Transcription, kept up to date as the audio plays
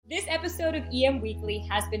This episode of EM Weekly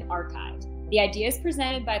has been archived. The ideas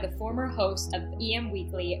presented by the former host of EM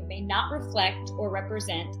Weekly may not reflect or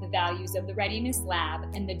represent the values of the Readiness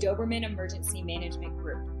Lab and the Doberman Emergency Management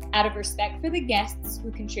Group. Out of respect for the guests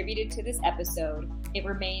who contributed to this episode, it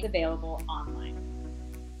remains available online.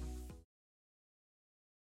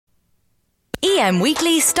 EM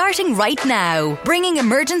Weekly starting right now, bringing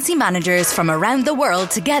emergency managers from around the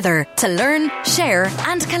world together to learn, share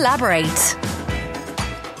and collaborate.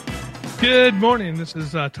 Good morning. This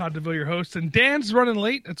is Todd DeVille, your host, and Dan's running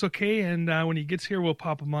late. It's okay, and when he gets here, we'll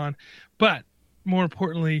pop him on. But more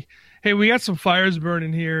importantly, hey, we got some fires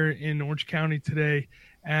burning here in Orange County today,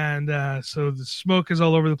 and so the smoke is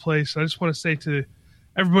all over the place. So I just want to say to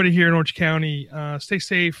everybody here in Orange County, stay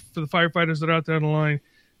safe. For the firefighters that are out there on the line,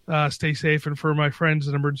 stay safe, and for my friends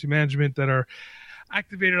in emergency management that are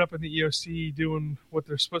activated up in the EOC doing what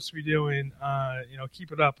they're supposed to be doing,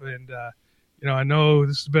 keep it up. And I know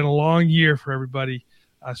this has been a long year for everybody,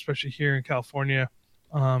 especially here in California,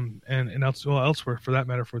 and elsewhere for that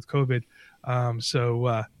matter, with COVID.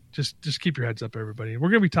 So just keep your heads up, everybody. We're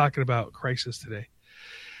going to be talking about crisis today,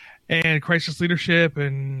 and crisis leadership,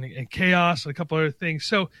 and chaos, and a couple other things.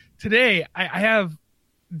 So today I have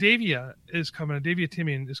Davia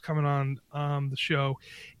Timian is coming on the show,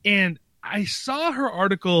 and I saw her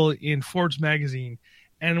article in Forbes magazine,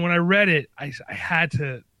 and when I read it, I had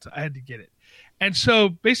to get it. And so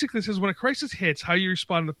basically it says, when a crisis hits, how you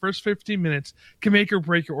respond in the first 15 minutes can make or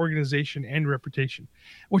break your organization and reputation,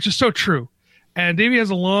 which is so true. And Davia has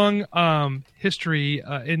a long history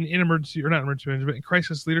in emergency, or not emergency management, but in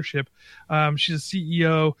crisis leadership. She's a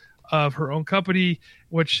CEO of her own company,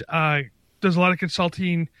 which does a lot of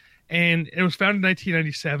consulting, and it was founded in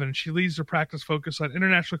 1997. She leads her practice focused on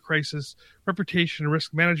international crisis, reputation, and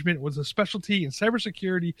risk management with a specialty in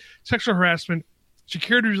cybersecurity, sexual harassment,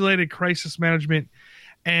 security-related crisis management.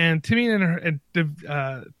 And Timian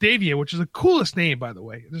and Davia, which is the coolest name, by the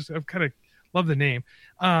way. I kind of love the name.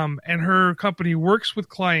 And her company works with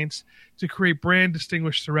clients to create brand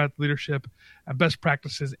distinguished throughout leadership and best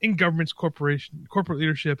practices in governments, corporate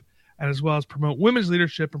leadership, and as well as promote women's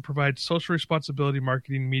leadership and provide social responsibility,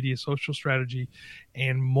 marketing, media, social strategy,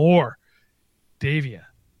 and more. Davia,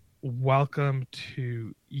 welcome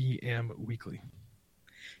to EM Weekly.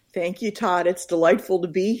 Thank you, Todd. It's delightful to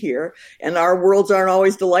be here, and our worlds aren't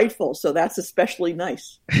always delightful, so that's especially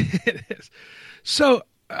nice. It is. So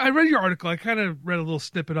I read your article. I kind of read a little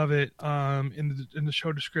snippet of it in the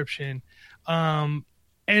show description, and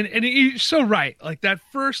you're so right. Like that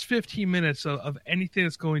first 15 minutes of anything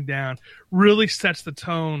that's going down really sets the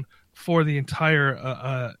tone for the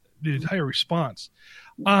entire response.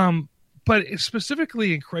 But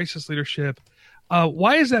specifically in crisis leadership,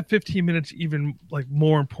 why is that 15 minutes even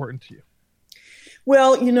more important to you?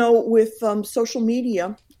 Well, with social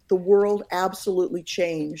media, the world absolutely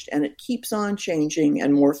changed, and it keeps on changing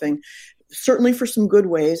and morphing, certainly for some good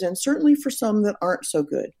ways and certainly for some that aren't so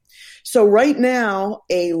good. So right now,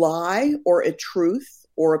 a lie or a truth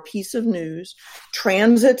or a piece of news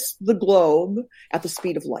transits the globe at the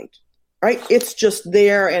speed of light. Right? It's just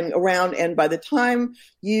there and around. And by the time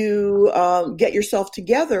you get yourself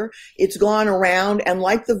together, it's gone around. And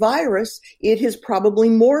like the virus, it has probably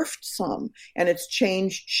morphed some and it's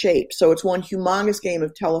changed shape. So it's one humongous game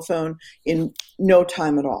of telephone in no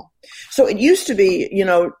time at all. So it used to be,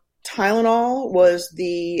 Tylenol was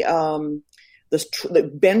the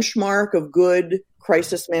benchmark of good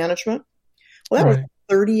crisis management. Well, that was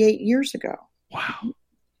 38 years ago. Wow.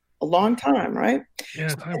 A long time, right? Yeah.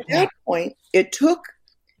 So at that point, it took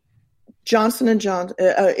Johnson & Johnson,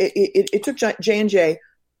 it took J&J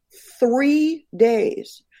 3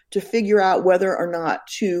 days to figure out whether or not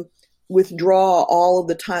to withdraw all of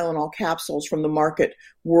the Tylenol capsules from the market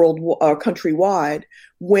countrywide,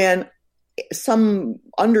 when some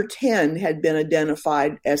under 10 had been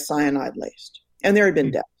identified as cyanide laced, and there had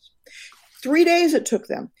been deaths. 3 days it took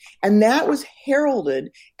them. And that was heralded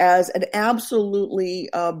as an absolutely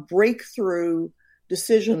breakthrough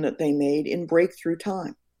decision that they made in breakthrough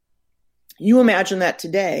time. You imagine that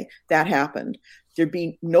today, that happened. There'd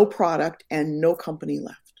be no product and no company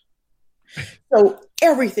left. So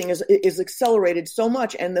everything is accelerated so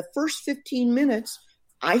much. And the first 15 minutes,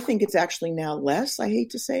 I think it's actually now less, I hate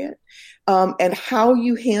to say it, and how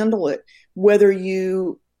you handle it, whether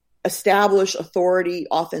you establish authority,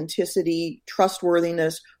 authenticity,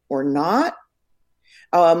 trustworthiness or not,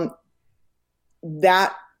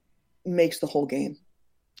 that makes the whole game.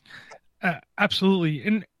 Absolutely.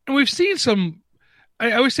 And we've seen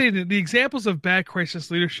I always say that the examples of bad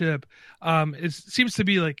crisis leadership seems to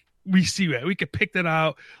be like we see that. We could pick that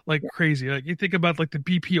out like crazy. Like you think about like the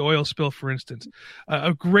BP oil spill, for instance,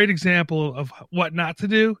 a great example of what not to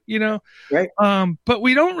do, Right. But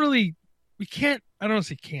we can't, I don't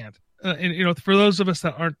say can't. And, for those of us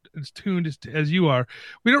that aren't as tuned as you are,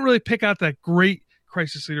 we don't really pick out that great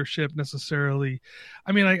crisis leadership necessarily.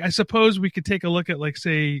 I mean, I suppose we could take a look at, like,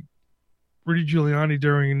 say, Rudy Giuliani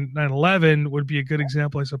during 9/11 would be a good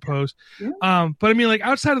example, I suppose. Yeah. But I mean, like,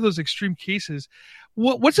 outside of those extreme cases,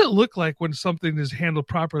 what's it look like when something is handled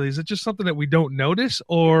properly? Is it just something that we don't notice,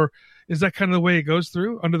 or is that kind of the way it goes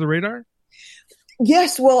through under the radar?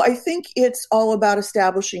 Yes. Well, I think it's all about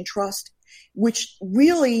establishing trust, which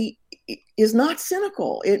really is not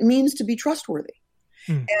cynical. It means to be trustworthy.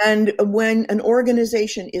 And when an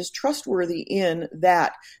organization is trustworthy in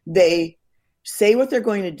that they say what they're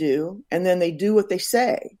going to do and then they do what they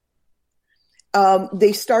say,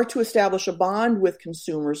 they start to establish a bond with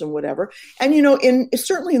consumers and whatever. And,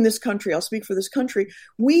 certainly in this country, I'll speak for this country,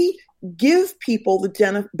 we give people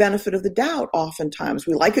the benefit of the doubt oftentimes.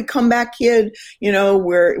 We like a comeback kid,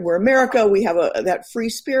 we're America, we have that free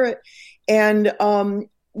spirit. And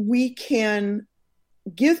we can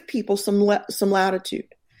give people some latitude.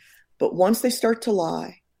 But once they start to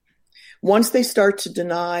lie, once they start to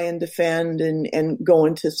deny and defend and go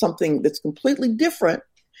into something that's completely different,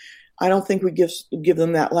 I don't think we give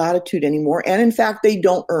them that latitude anymore. And in fact, they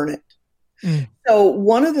don't earn it. So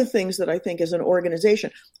one of the things that I think as an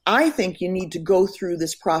organization, I think you need to go through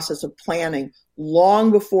this process of planning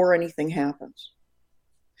long before anything happens.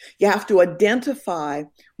 You have to identify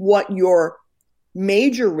what your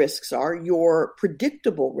major risks are, your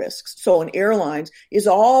predictable risks. So an airlines is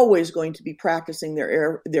always going to be practicing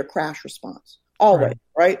their crash response. Always,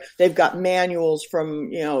 right? They've got manuals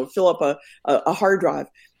from, fill up a hard drive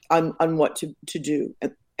on what to do,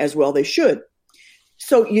 as well they should.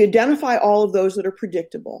 So you identify all of those that are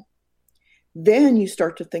predictable. Then you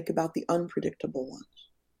start to think about the unpredictable ones,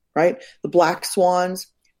 right? The black swans,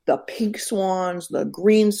 the pink swans, the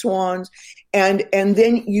green swans, and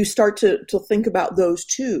then you start to think about those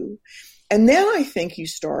too. And then I think you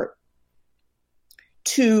start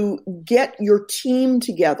to get your team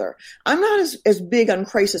together. I'm not as big on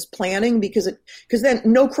crisis planning because then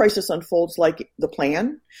no crisis unfolds like the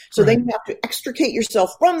plan. So then you have to extricate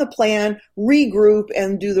yourself from the plan, regroup,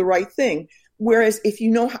 and do the right thing. Whereas if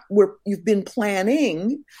where you've been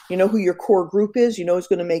planning, who your core group is, who's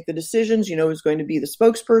going to make the decisions, who's going to be the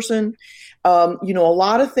spokesperson, a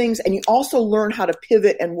lot of things. And you also learn how to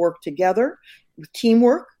pivot and work together with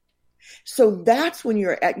teamwork. So that's when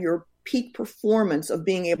you're at your peak performance of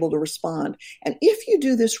being able to respond. And if you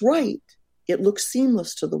do this right, it looks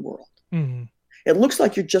seamless to the world. Mm-hmm. It looks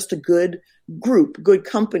like you're just a good group, good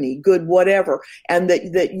company, good whatever, and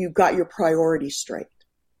that you've got your priorities straight.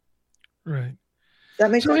 Right.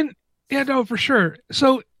 That makes sense? Yeah, no, for sure.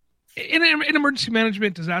 So in emergency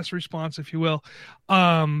management, disaster response, if you will,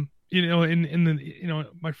 in the,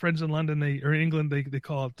 my friends in London, in England, they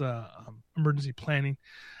call it emergency planning,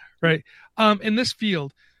 right? In this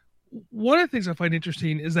field, one of the things I find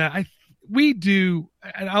interesting is that we do,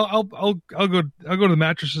 and I'll go to the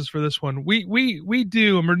mattresses for this one. We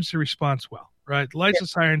do emergency response well, right? The lights and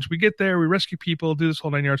sirens, we get there, we rescue people, do this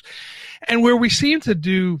whole 9 yards. And where we seem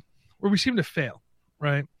to fail,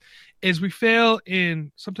 right, is we fail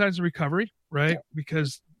in sometimes the recovery, right?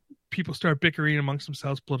 Because people start bickering amongst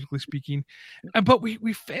themselves, politically speaking. But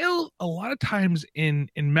we fail a lot of times in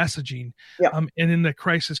messaging, and in the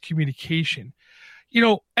crisis communication,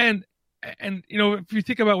 and if you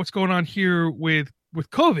think about what's going on here with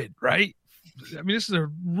COVID, right? I mean, this is a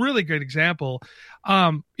really great example.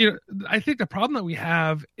 I think the problem that we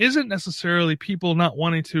have isn't necessarily people not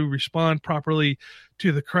wanting to respond properly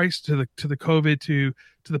to the crisis, to the COVID, to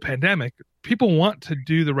the pandemic. People want to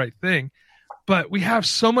do the right thing, but we have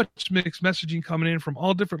so much mixed messaging coming in from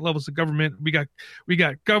all different levels of government. We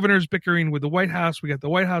got governors bickering with the White House. We got the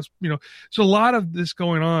White House. So a lot of this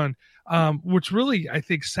going on, which really I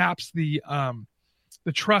think saps the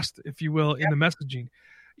trust, if you will, in the messaging.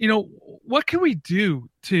 What can we do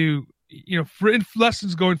to, for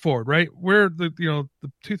lessons going forward, right? Where the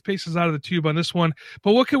toothpaste is out of the tube on this one,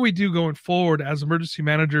 but what can we do going forward as emergency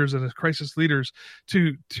managers and as crisis leaders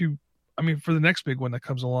to for the next big one that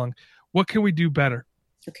comes along, what can we do better?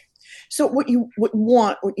 Okay. So what you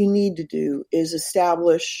need to do is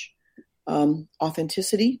establish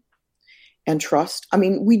authenticity and trust. I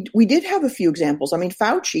mean, we did have a few examples. I mean,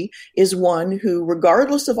 Fauci is one who,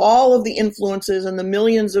 regardless of all of the influences and the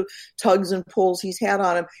millions of tugs and pulls he's had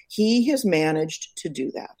on him, he has managed to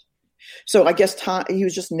do that. So I guess he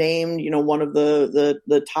was just named, one of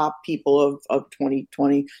the top people of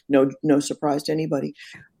 2020. No surprise to anybody.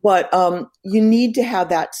 But you need to have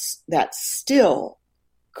that still,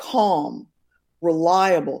 calm,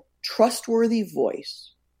 reliable, trustworthy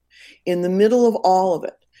voice in the middle of all of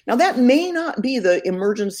it. Now, that may not be the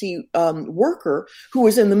emergency worker who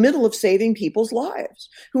is in the middle of saving people's lives,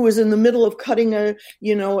 who is in the middle of cutting a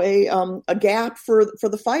gap for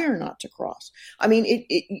the fire not to cross. I mean,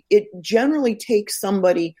 it generally takes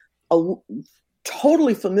somebody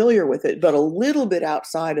totally familiar with it, but a little bit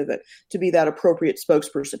outside of it to be that appropriate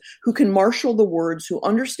spokesperson who can marshal the words, who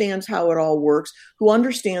understands how it all works, who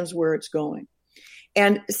understands where it's going.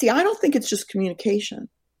 And see, I don't think it's just communication.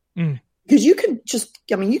 Because you can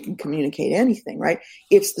communicate anything, right?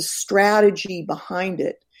 It's the strategy behind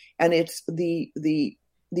it, and it's the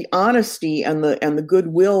honesty and the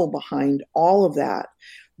goodwill behind all of that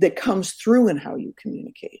comes through in how you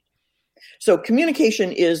communicate. So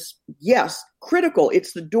communication is, yes, critical.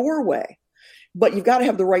 It's the doorway, but you've got to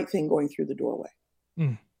have the right thing going through the doorway.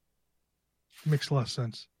 Makes a lot of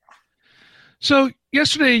sense. So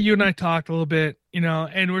yesterday you and I talked a little bit,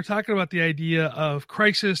 and we're talking about the idea of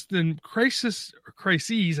crises, or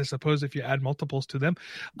crises, I suppose, if you add multiples to them,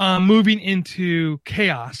 moving into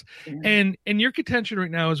chaos. And your contention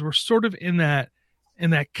right now is we're sort of in that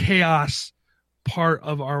chaos part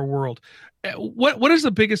of our world. What is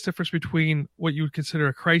the biggest difference between what you would consider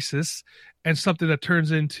a crisis and something that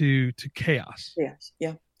turns into chaos? Yes.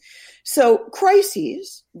 Yeah. So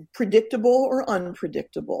crises, predictable or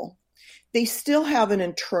unpredictable, they still have an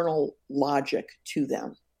internal logic to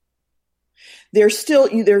them. There's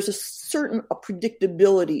a certain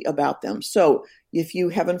predictability about them. So if you,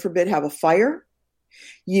 heaven forbid, have a fire,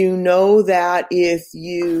 you know that if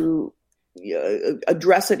you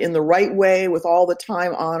address it in the right way with all the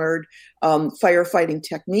time-honored firefighting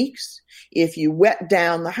techniques, if you wet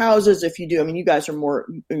down the houses, if you do, you guys are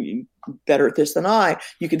better at this than I,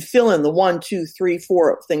 you can fill in the 1, 2, 3,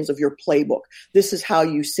 4 things of your playbook. This is how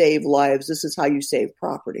you save lives. This is how you save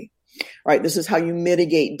property, right? This is how you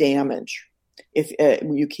mitigate damage if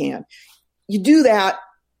you can. You do that,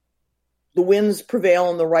 the winds prevail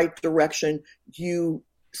in the right direction, you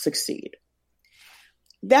succeed.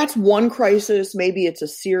 That's one crisis. Maybe it's a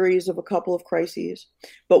series of a couple of crises.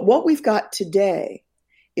 But what we've got today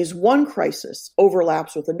is one crisis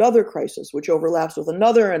overlaps with another crisis, which overlaps with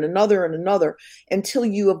another and another and another, until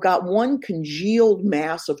you have got one congealed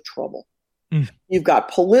mass of trouble. You've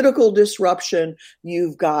got political disruption.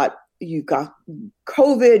 You've got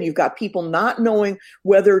COVID. You've got people not knowing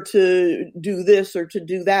whether to do this or to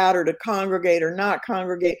do that, or to congregate or not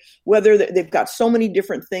congregate, whether they've got so many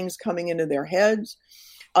different things coming into their heads.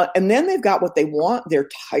 And then they've got what they want. They're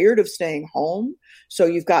tired of staying home. So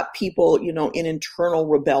you've got people, in internal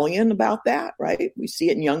rebellion about that, right? We see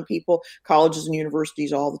it in young people, colleges and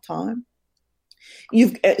universities all the time.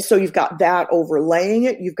 You've got that overlaying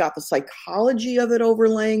it. You've got the psychology of it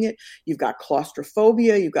overlaying it. You've got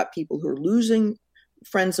claustrophobia. You've got people who are losing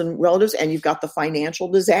friends and relatives, and you've got the financial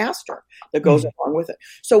disaster that goes along with it.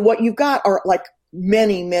 So what you've got are like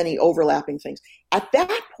many, many overlapping things. At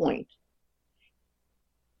that point,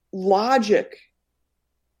 logic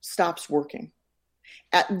stops working.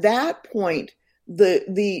 At that point,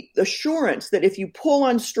 the assurance that if you pull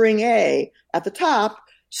on string A at the top,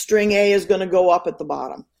 string A is going to go up at the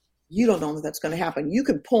bottom. You don't know that that's going to happen. You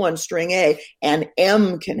can pull on string A and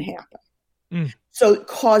M can happen. So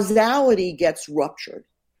causality gets ruptured.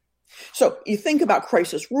 So you think about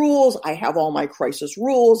crisis rules. I have all my crisis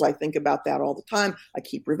rules. I think about that all the time. I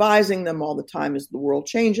keep revising them all the time as the world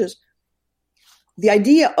changes. The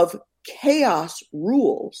idea of chaos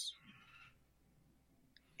rules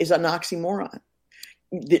is an oxymoron.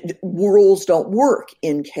 The rules don't work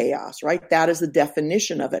in chaos, right? That is the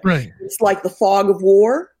definition of it. Right. It's like the fog of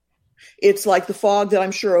war. It's like the fog that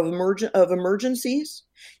I'm sure of emergencies.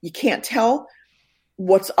 You can't tell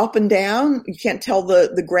what's up and down. You can't tell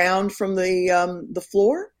the ground from the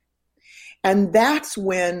floor. And that's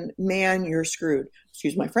when, man, you're screwed.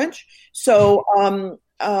 Excuse my French. So,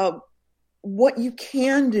 what you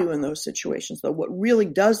can do in those situations, though, what really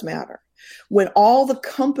does matter, when all the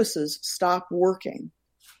compasses stop working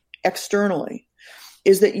externally,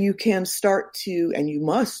 is that you can start to, and you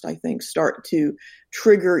must, I think, start to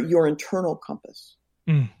trigger your internal compass.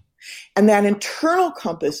 And that internal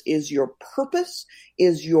compass is your purpose,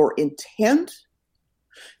 is your intent,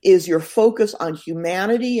 is your focus on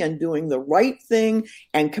humanity and doing the right thing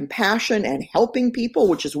and compassion and helping people,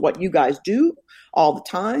 which is what you guys do all the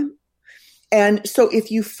time. And so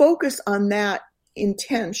if you focus on that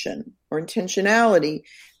intention or intentionality,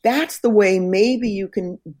 that's the way maybe you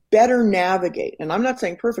can better navigate. And I'm not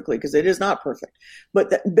saying perfectly, because it is not perfect,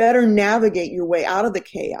 but better navigate your way out of the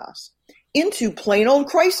chaos into plain old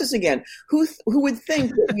crisis again. Who would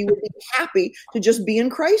think that we would be happy to just be in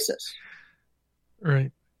crisis?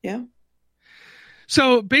 Right. Yeah.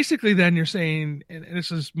 So basically then you're saying, and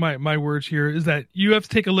this is my words here, is that you have to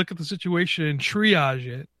take a look at the situation and triage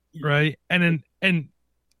it, right? And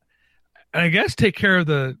I guess take care of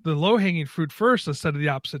the low hanging fruit first instead of the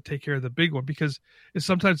opposite, take care of the big one, because it's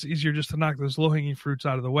sometimes easier just to knock those low hanging fruits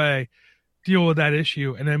out of the way, deal with that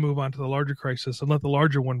issue, and then move on to the larger crisis and let the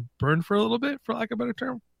larger one burn for a little bit, for lack of a better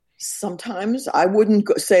term. Sometimes. I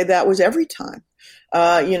wouldn't say that was every time.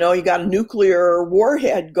 You got a nuclear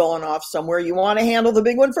warhead going off somewhere. You want to handle the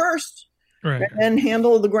big one first, right, and then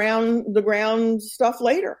handle the ground stuff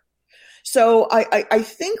later. So I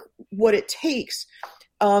think what it takes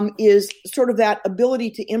is sort of that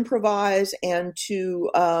ability to improvise and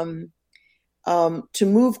to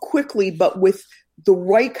move quickly, but with the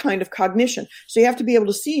right kind of cognition. So you have to be able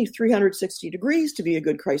to see 360 degrees to be a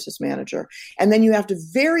good crisis manager. And then you have to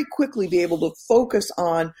very quickly be able to focus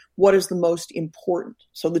on what is the most important.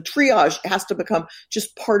 So the triage has to become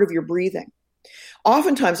just part of your breathing.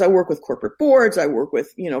 Oftentimes I work with corporate boards, I work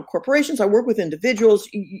with, corporations, I work with individuals,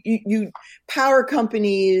 you power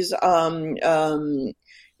companies, you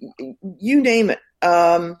name it.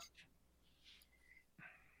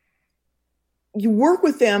 You work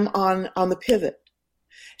with them on the pivot.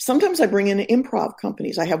 Sometimes I bring in improv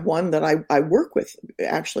companies. I have one that I work with,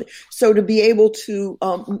 actually. So to be able to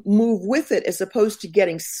move with it as opposed to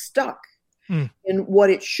getting stuck in what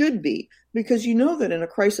it should be, because you know that in a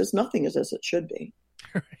crisis, nothing is as it should be.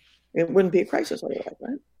 Right. It wouldn't be a crisis otherwise,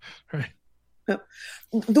 right? Right.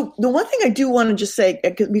 The one thing I do want to just say,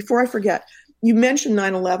 before I forget, you mentioned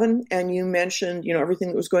 9/11 and you mentioned, everything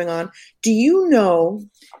that was going on. Do you know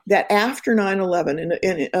that after 9/11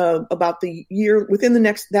 and about the year within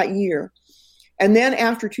that year, and then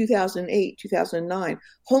after 2008, 2009,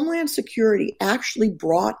 Homeland Security actually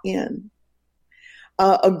brought in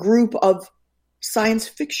a group of science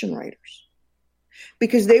fiction writers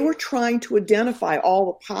because they were trying to identify all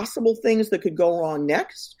the possible things that could go wrong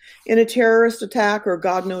next in a terrorist attack or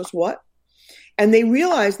God knows what. And they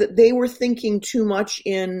realized that they were thinking too much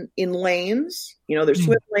in lanes, their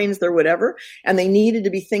swim lanes, their whatever, and they needed to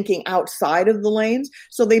be thinking outside of the lanes.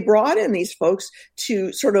 So they brought in these folks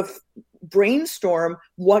to sort of brainstorm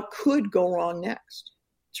what could go wrong next.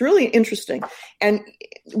 It's really interesting. And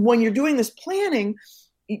when you're doing this planning,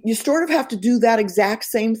 you sort of have to do that exact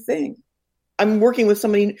same thing. I'm working with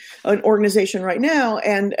an organization right now,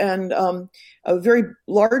 and a very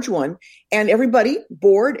large one, and everybody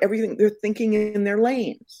bored, everything, they're thinking in their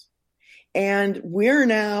lanes. And we're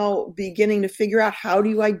now beginning to figure out, how do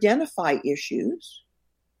you identify issues?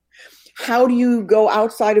 How do you go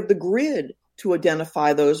outside of the grid to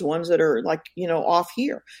identify those ones that are off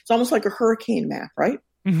here? It's almost like a hurricane map, right?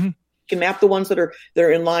 Mm-hmm. You can map the ones that are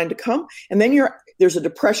in line to come, and then there's a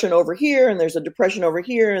depression over here, and there's a depression over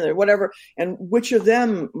here, and whatever, and which of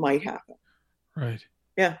them might happen. Right.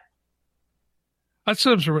 Yeah. That's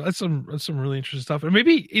some really interesting stuff. And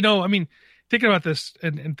maybe, thinking about this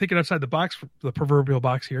and thinking outside the box, the proverbial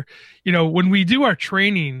box here, when we do our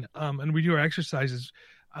training and we do our exercises,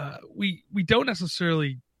 we don't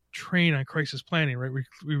necessarily train on crisis planning, right?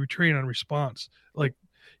 We train on response, like,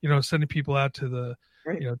 sending people out to the,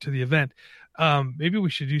 right, to the event. Maybe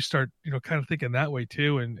we should start, kind of thinking that way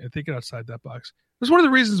too, and thinking outside that box. That's one of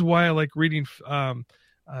the reasons why I like reading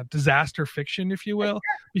disaster fiction, if you will,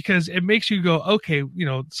 because it makes you go, okay,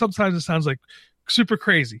 sometimes it sounds like super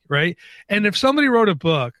crazy, right? And if somebody wrote a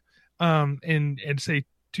book in say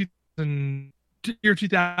 2000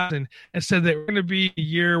 and said that we're going to be a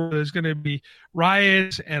year where there's going to be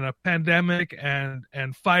riots and a pandemic and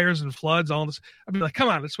fires and floods, all this, I'd be like, come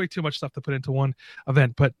on, it's way too much stuff to put into one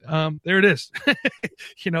event. But there it is.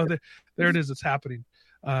 There it is. It's happening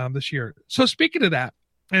this year. So speaking of that,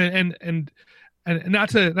 and not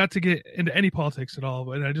to get into any politics at all,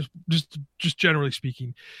 but I just generally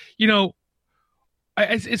speaking,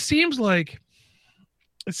 it seems like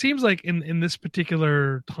in this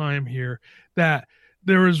particular time here that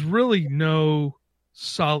there is really no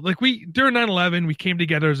solid, like during 9/11, we came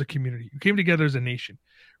together as a community, we came together as a nation,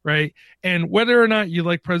 right? And whether or not you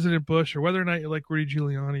like President Bush or whether or not you like Rudy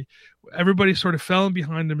Giuliani, everybody sort of fell in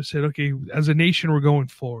behind him and said, okay, as a nation, we're going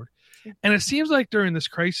forward. And it seems like during this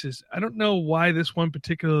crisis, I don't know why this one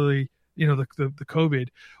particularly, the COVID,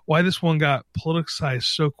 why this one got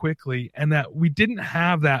politicized so quickly, and that we didn't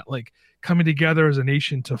have that coming together as a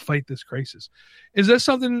nation to fight this crisis. Is there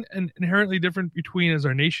something inherently different as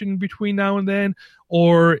our nation between now and then,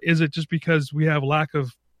 or is it just because we have lack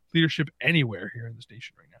of leadership anywhere here in this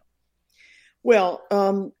nation right now?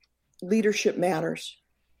 Well, leadership matters.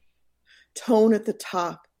 Tone at the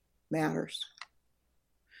top matters.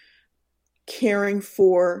 Caring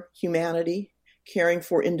for humanity, caring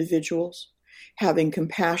for individuals, having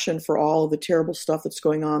compassion for all of the terrible stuff that's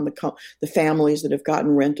going on, the families that have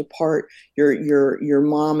gotten rent apart. Your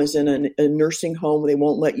mom is in a nursing home. They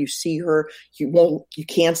won't let you see her. You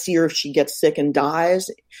can't see her if she gets sick and dies.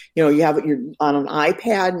 You're on an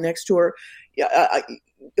iPad next to her.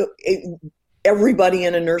 Everybody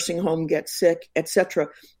in a nursing home gets sick, etc.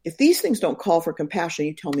 If these things don't call for compassion,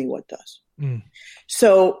 you tell me what does.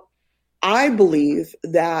 So I believe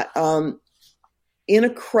that in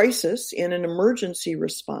a crisis, in an emergency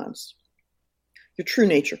response, your true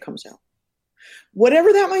nature comes out.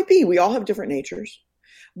 Whatever that might be, we all have different natures.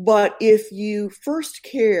 But if you first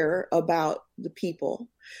care about the people,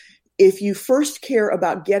 if you first care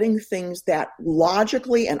about getting things that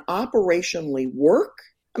logically and operationally work,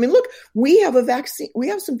 I mean, look, we have a vaccine. We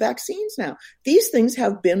have some vaccines now. These things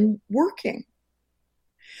have been working.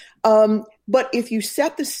 But if you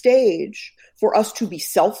set the stage for us to be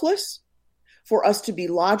selfless, for us to be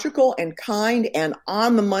logical and kind and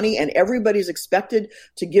on the money, and everybody's expected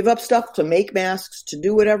to give up stuff, to make masks, to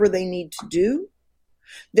do whatever they need to do,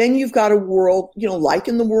 then you've got a world, like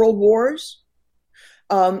in the world wars,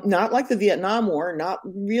 not like the Vietnam War, not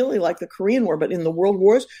really like the Korean War, but in the world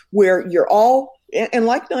wars where you're all, and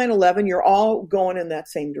like 9/11, you're all going in that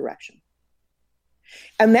same direction.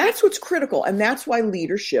 And that's what's critical. And that's why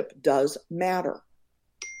leadership does matter.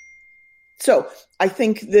 So I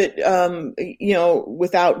think that,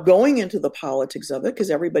 without going into the politics of it, because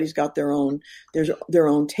everybody's got their own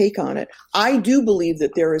take on it, I do believe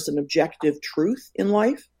that there is an objective truth in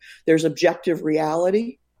life. There's objective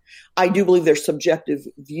reality. I do believe there's subjective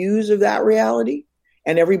views of that reality,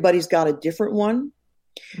 and everybody's got a different one.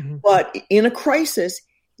 Mm-hmm. But in a crisis,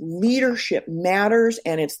 leadership matters,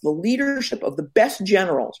 and it's the leadership of the best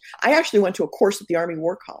generals. I actually went to a course at the Army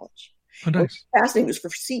War College. Oh, nice. It was fascinating. It was for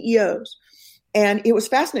CEOs. And it was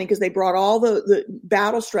fascinating because they brought all the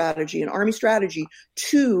battle strategy and Army strategy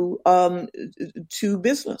to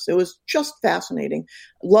business. It was just fascinating.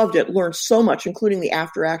 Loved it. Learned so much, including the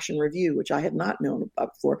after action review, which I had not known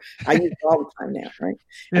about before. I use it all the time now, right?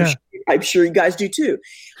 Yeah. I'm sure you guys do too.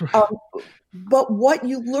 But what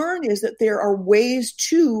you learn is that there are ways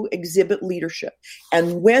to exhibit leadership.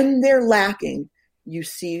 And when they're lacking, you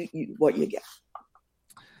see what you get.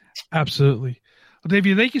 Absolutely. Well,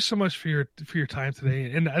 Davey, thank you so much for your time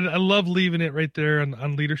today, and I love leaving it right there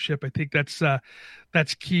on leadership. I think that's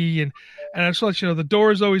key, and I just want to let you know the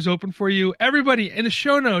door is always open for you. Everybody, in the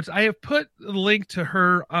show notes, I have put the link to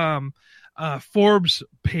her Forbes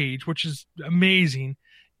page, which is amazing.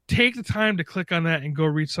 Take the time to click on that and go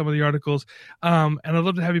read some of the articles. And I'd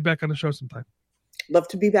love to have you back on the show sometime. Love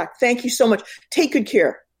to be back. Thank you so much. Take good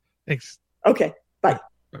care. Thanks. Okay. Bye.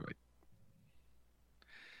 Bye-bye.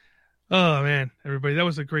 Oh man, everybody, that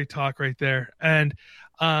was a great talk right there. And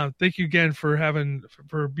thank you again for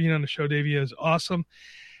being on the show, Davey. It was awesome.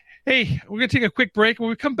 Hey, we're going to take a quick break. When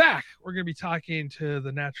we come back, we're going to be talking to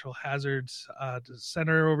the Natural Hazards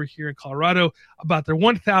Center over here in Colorado about their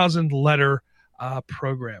 1,000 letter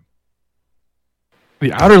program.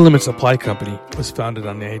 The Outer Limits Supply Company was founded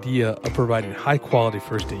on the idea of providing high-quality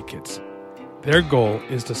first aid kits. Their goal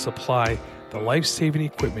is to supply the life-saving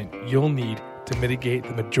equipment you'll need to mitigate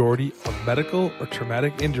the majority of medical or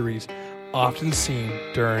traumatic injuries often seen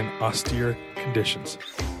during austere conditions.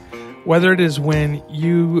 Whether it is when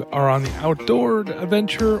you are on the outdoor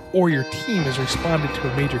adventure or your team has responded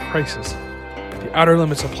to a major crisis, the Outer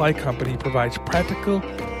Limits Supply Company provides practical,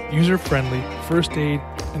 user-friendly first aid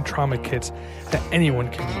and trauma kits that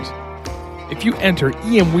anyone can use. If you enter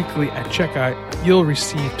EM Weekly at checkout, you'll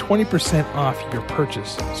receive 20% off your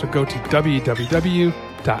purchase. So go to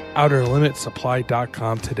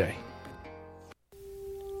www.outerlimitsupply.com today.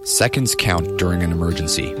 Seconds count during an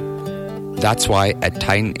emergency. That's why at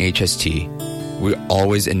Titan HST, we're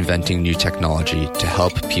always inventing new technology to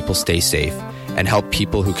help people stay safe and help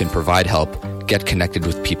people who can provide help get connected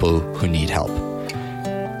with people who need help.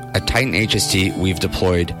 At Titan HST, we've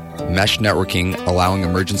deployed mesh networking, allowing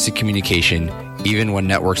emergency communication even when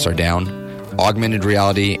networks are down, augmented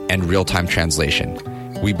reality, and real-time translation.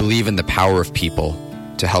 We believe in the power of people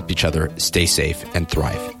to help each other stay safe and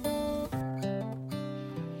thrive.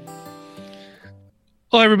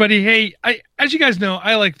 Well, everybody, hey, as you guys know,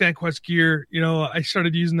 I like VanQuest gear. I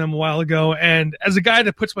started using them a while ago, and as a guy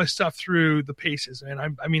that puts my stuff through the paces, and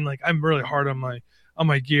I'm really hard on my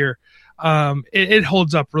gear. It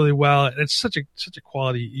holds up really well, and it's such a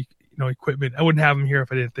quality equipment. I wouldn't have them here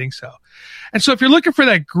if I didn't think so. And so if you're looking for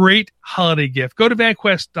that great holiday gift, go to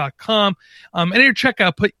vanquest.com, and in your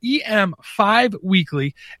checkout, put EM5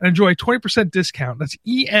 Weekly and enjoy a 20% discount. That's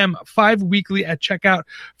EM5 Weekly at checkout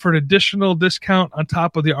for an additional discount on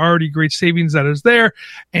top of the already great savings that is there.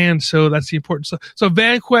 And so that's the important stuff. So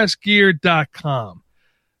vanquestgear.com.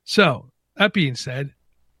 So that being said,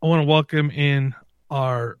 I want to welcome in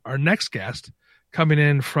our next guest coming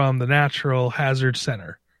in from the Natural Hazard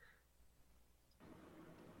Center.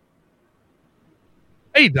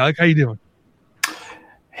 Hey, Doug, how you doing?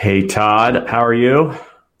 Hey, Todd, how are you?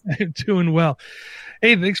 I'm doing well.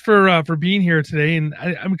 Hey, thanks for being here today, and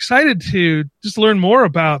I'm excited to just learn more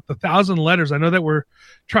about the 1,000 letters. I know that we're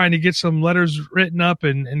trying to get some letters written up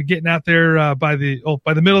and getting out there by the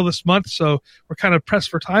middle of this month. So we're kind of pressed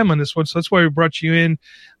for time on this one. So that's why we brought you in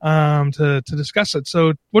to discuss it.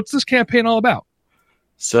 So what's this campaign all about?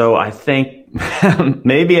 So I think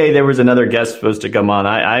maybe there was another guest supposed to come on.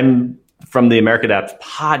 I'm from the America Adapts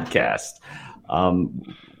podcast,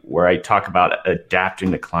 where I talk about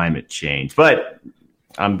adapting to climate change. But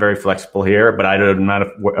I'm very flexible here, but I'm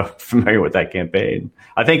not familiar with that campaign.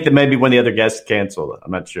 I think that maybe one of the other guests canceled.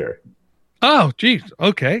 I'm not sure. Oh, geez.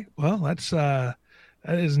 Okay. Well, that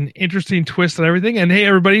is an interesting twist on everything. And hey,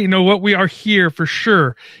 everybody, what we are here for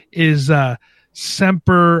sure is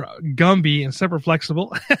Semper Gumby and Semper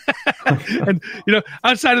Flexible. And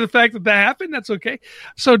outside of the fact that happened, that's okay.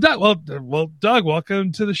 So Doug, Doug,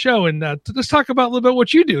 welcome to the show, and let's talk about a little bit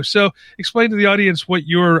what you do. So explain to the audience what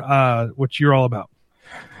you're all about.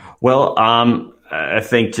 Well, I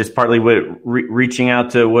think just partly reaching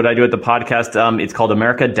out to what I do at the podcast. It's called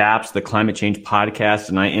America Adapts, the Climate Change Podcast,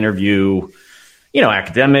 and I interview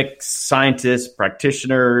academics, scientists,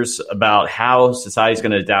 practitioners about how society is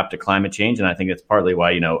going to adapt to climate change. And I think it's partly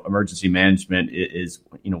why, emergency management is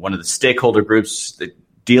one of the stakeholder groups that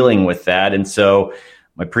dealing with that. And so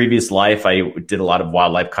my previous life, I did a lot of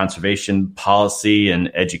wildlife conservation policy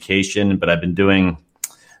and education, but I've been doing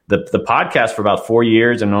the podcast for about 4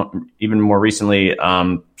 years, and even more recently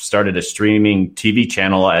started a streaming TV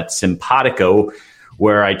channel at Simpatico,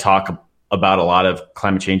 where I talk about a lot of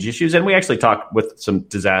climate change issues. And we actually talk with some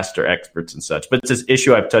disaster experts and such. But it's this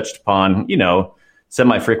issue I've touched upon,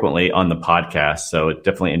 semi-frequently on the podcast. So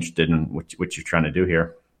definitely interested in what you're trying to do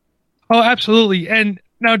here. Oh, absolutely. And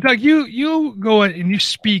now, Doug, you go and you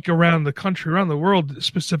speak around the country, around the world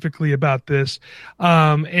specifically about this.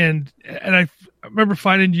 And I remember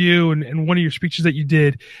finding you and one of your speeches that you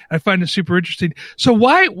did. I find it super interesting. So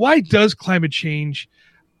why does climate change,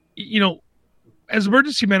 as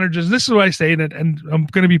emergency managers, this is what I say, and I'm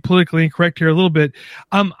going to be politically incorrect here a little bit.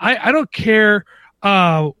 I don't care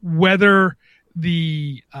whether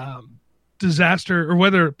the disaster or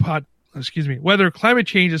whether climate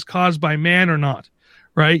change is caused by man or not,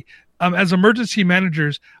 right? As emergency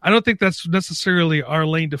managers, I don't think that's necessarily our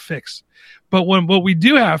lane to fix. But what we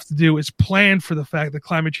do have to do is plan for the fact that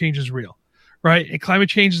climate change is real. Right. And climate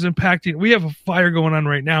change is impacting. We have a fire going on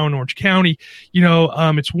right now in Orange County.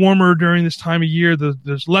 It's warmer during this time of year.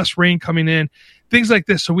 There's less rain coming in, things like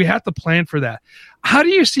this. So we have to plan for that. How do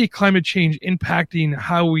you see climate change impacting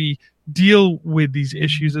how we deal with these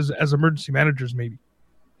issues as emergency managers, maybe?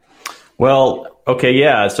 Well, okay,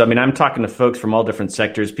 yeah. So, I'm talking to folks from all different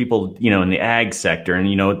sectors, people, in the ag sector and,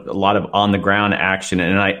 a lot of on the ground action.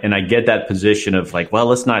 And I get that position of like, well,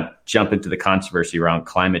 let's not jump into the controversy around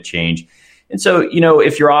climate change. And so,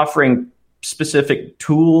 if you're offering specific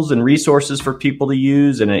tools and resources for people to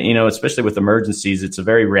use, and, especially with emergencies, it's a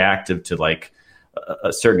very reactive to like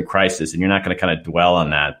a certain crisis, and you're not going to kind of dwell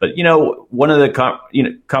on that. But, one of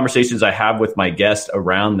the conversations I have with my guests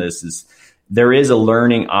around this is there is a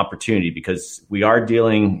learning opportunity because we are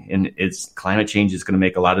dealing in climate change is going to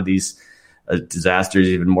make a lot of these disasters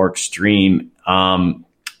even more extreme.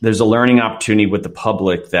 There's a learning opportunity with the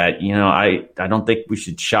public that, I don't think we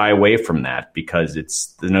should shy away from that because it's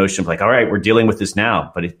the notion of like, all right, we're dealing with this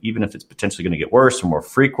now, but even if it's potentially going to get worse or more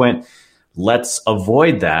frequent, let's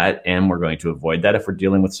avoid that. And we're going to avoid that if we're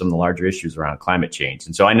dealing with some of the larger issues around climate change.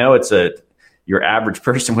 And so I know it's your average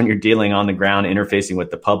person when you're dealing on the ground, interfacing with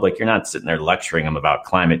the public, you're not sitting there lecturing them about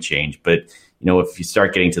climate change. But, if you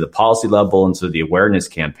start getting to the policy level and so the awareness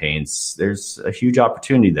campaigns, there's a huge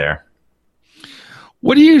opportunity there.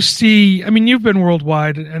 What do you see? You've been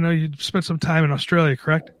worldwide. I know you spent some time in Australia,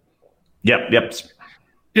 correct? Yep.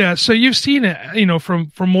 Yeah. So you've seen it,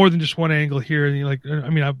 from more than just one angle here.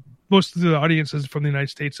 And most of the audience is from the United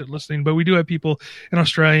States that are listening, but we do have people in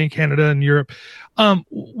Australia and Canada and Europe.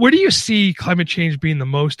 Where do you see climate change being the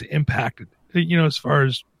most impacted, as far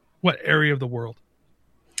as what area of the world?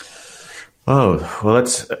 Oh, well,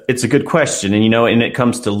 it's a good question. And, and it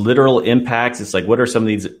comes to literal impacts. It's like, what are some of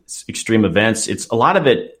these extreme events? It's a lot of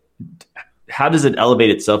it. How does it elevate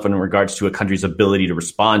itself in regards to a country's ability to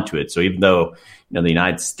respond to it? So even though, the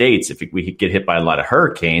United States, if we get hit by a lot of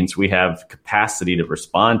hurricanes, we have capacity to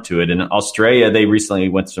respond to it. In Australia, they recently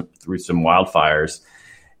went through some wildfires,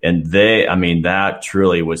 and that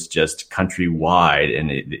truly was just countrywide.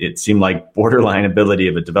 And it seemed like borderline ability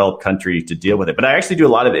of a developed country to deal with it. But I actually do a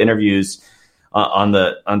lot of interviews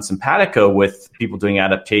on Simpatico with people doing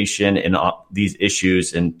adaptation in these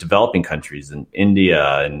issues in developing countries in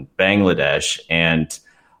India and Bangladesh. And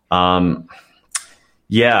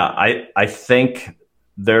I think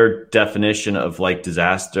their definition of like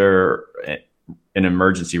disaster and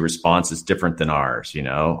emergency response is different than ours,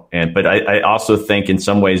 but I also think in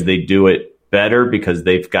some ways they do it better because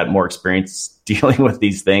they've got more experience dealing with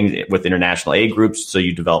these things with international aid groups. So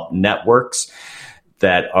you develop networks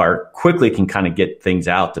that are quickly can kind of get things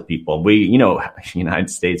out to people. We, United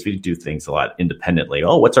States, we do things a lot independently.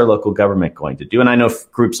 Oh, what's our local government going to do? And I know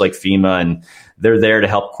groups like FEMA, and they're there to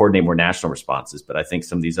help coordinate more national responses. But I think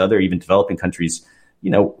some of these other, even developing countries,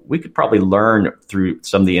 we could probably learn through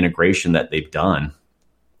some of the integration that they've done.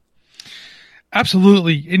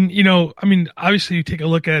 Absolutely. And, obviously you take a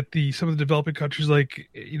look at some of the developing countries like,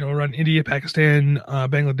 around India, Pakistan,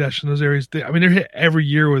 Bangladesh, and those areas. They're hit every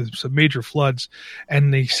year with some major floods,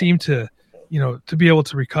 and they seem to, to be able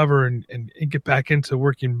to recover and get back into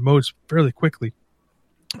working modes fairly quickly.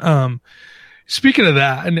 Speaking of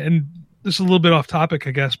that, and this is a little bit off topic,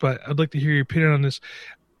 I guess, but I'd like to hear your opinion on this.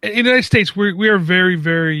 In the United States, we are very,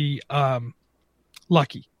 very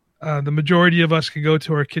lucky. The majority of us can go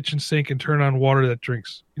to our kitchen sink and turn on water that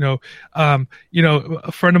drinks. A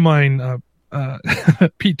friend of mine,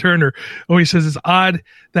 Pete Turner, always says it's odd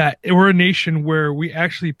that we're a nation where we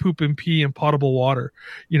actually poop and pee in potable water,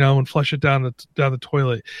 and flush it down the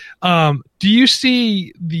toilet. Do you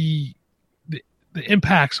see the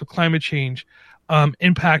impacts of climate change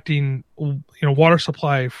impacting water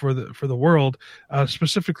supply for the world,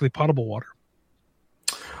 specifically potable water?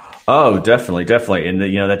 Oh, definitely. And,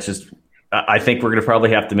 that's just, I think we're going to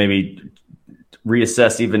probably have to maybe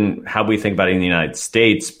reassess even how we think about it in the United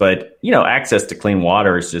States. But, access to clean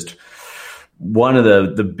water is just one of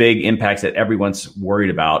the big impacts that everyone's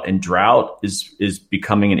worried about. And drought is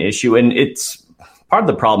becoming an issue. And it's part of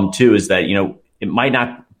the problem, too, is that, it might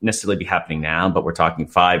not necessarily be happening now, but we're talking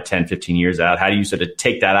 5, 10, 15 years out. How do you sort of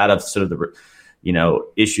take that out of sort of the,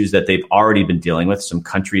 issues that they've already been dealing with? Some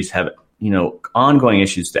countries have ongoing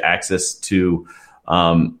issues to access to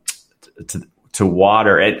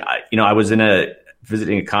water. And I was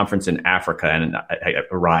visiting a conference in Africa, and I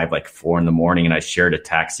arrived like 4 a.m, and I shared a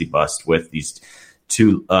taxi bus with these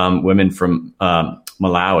 2 women from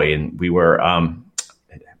Malawi, and we were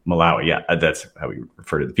Malawi. Yeah, that's how we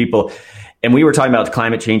refer to the people. And we were talking about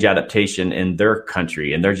climate change adaptation in their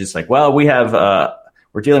country, and they're just like, well,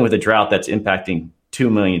 we're dealing with a drought that's impacting 2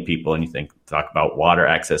 million people. And you talk about water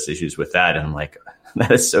access issues with that. And I'm like, that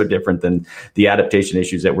is so different than the adaptation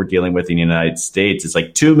issues that we're dealing with in the United States. It's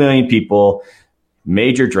like 2 million people,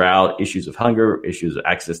 major drought, issues of hunger, issues of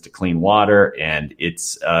access to clean water. And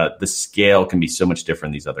it's the scale can be so much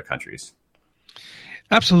different in these other countries.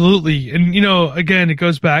 Absolutely. And, again, it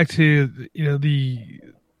goes back to,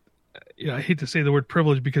 I hate to say the word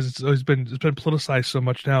privilege because it's been politicized so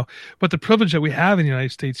much now, but the privilege that we have in the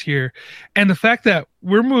United States here, and the fact that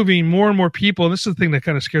we're moving more and more people, and this is the thing that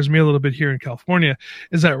kind of scares me a little bit here in California,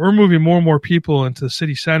 is that we're moving more and more people into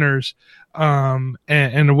city centers,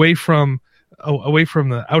 and away from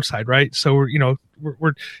the outside, right? So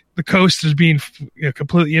we're the coast is being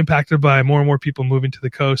completely impacted by more and more people moving to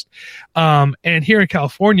the coast, and here in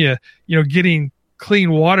California, getting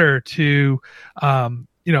clean water to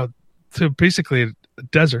basically a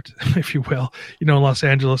desert, if you will, Los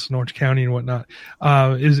Angeles and Orange County and whatnot,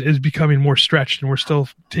 is becoming more stretched, and we're still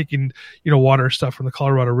taking, water stuff from the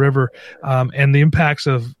Colorado River, and the impacts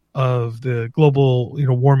of the global,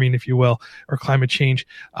 warming, if you will, or climate change,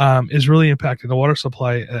 is really impacting the water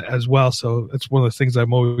supply as well. So it's one of the things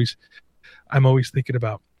I'm always thinking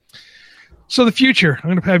about. So the future, I'm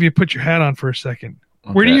going to have you put your hat on for a second.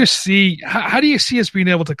 Okay. Where do you see, how do you see us being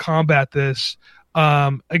able to combat this?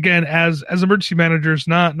 Again, as emergency managers,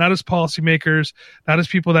 not as policymakers, not as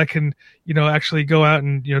people that can, actually go out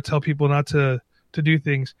and, tell people not to do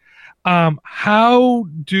things. How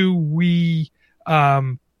do we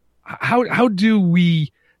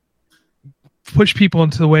push people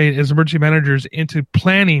into the way as emergency managers into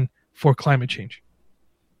planning for climate change?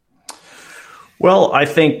 Well, I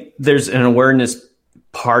think there's an awareness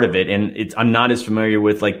part of it. And I'm not as familiar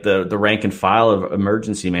with like the rank and file of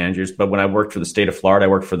emergency managers, but when I worked for the state of Florida, I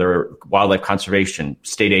worked for their wildlife conservation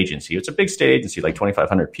state agency. It's a big state agency, like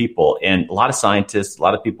 2,500 people, and a lot of scientists, a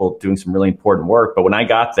lot of people doing some really important work. But when I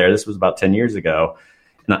got there, this was about 10 years ago,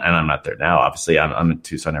 and I'm not there now, obviously. I'm in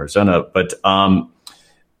Tucson, Arizona, but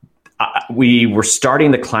we were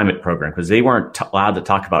starting the climate program because they weren't allowed to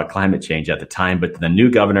talk about climate change at the time. But the new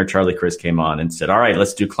governor, Charlie Crist, came on and said, all right,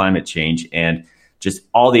 let's do climate change. And just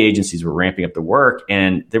all the agencies were ramping up the work,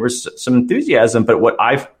 and there was some enthusiasm. But what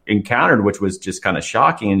I've encountered, which was just kind of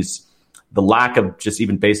shocking, is the lack of just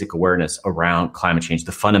even basic awareness around climate change,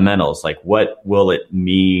 the fundamentals, like what will it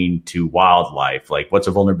mean to wildlife? Like what's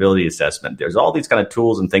a vulnerability assessment? There's all these kind of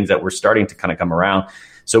tools and things that we're starting to kind of come around.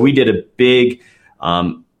 So we did a big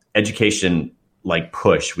education like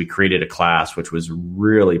push. We created a class which was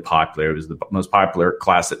really popular. It was the most popular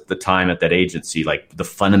class at the time at that agency, like the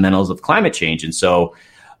fundamentals of climate change. And so,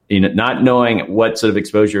 not knowing what sort of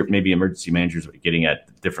exposure maybe emergency managers are getting at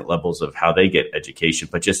different levels of how they get education,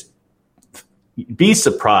 but just be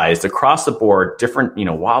surprised across the board, different,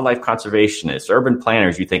 wildlife conservationists, urban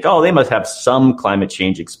planners, you think, oh, they must have some climate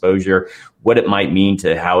change exposure, what it might mean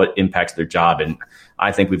to how it impacts their job. And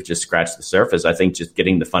I think we've just scratched the surface. I think just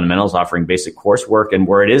getting the fundamentals, offering basic coursework, and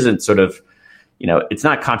where it isn't sort of, it's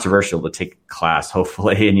not controversial to take a class,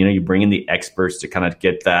 hopefully. And, you bring in the experts to kind of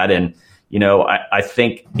get that. And, I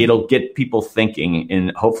think it'll get people thinking,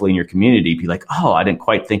 and hopefully in your community, be like, oh, I didn't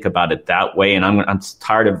quite think about it that way. And I'm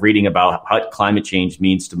tired of reading about what climate change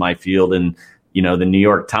means to my field and, the New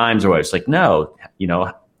York Times, or it's like, no,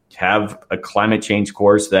 have a climate change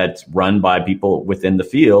course that's run by people within the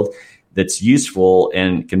field that's useful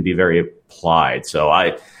and can be very applied. So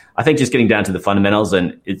I think just getting down to the fundamentals,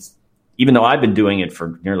 and it's, even though I've been doing it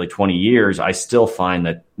for nearly 20 years, I still find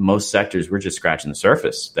that most sectors, we're just scratching the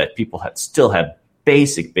surface, that people still have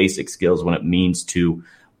basic skills when it means to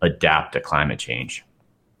adapt to climate change.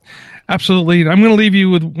 Absolutely. I'm going to leave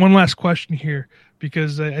you with one last question here,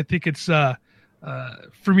 because I think it's, for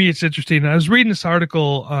me, it's interesting. I was reading this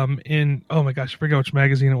article in, oh my gosh, I forget which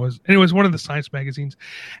magazine it was. And it was one of the science magazines.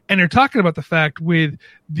 And they're talking about the fact with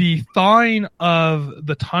the thawing of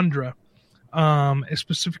the tundra,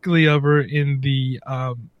 specifically over in the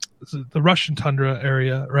Russian tundra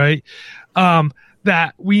area, right?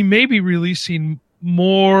 That we may be releasing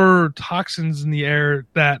more toxins in the air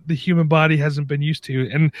that the human body hasn't been used to.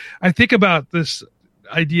 And I think about this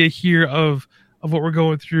idea here of what we're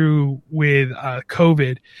going through with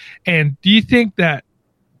COVID. And do you think that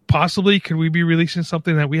possibly could we be releasing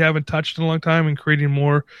something that we haven't touched in a long time and creating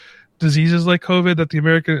more diseases like COVID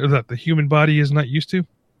that the human body is not used to?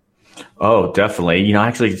 Oh, definitely.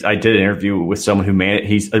 Actually, I did an interview with someone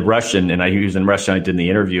he's a Russian, and he was in Russia. I did the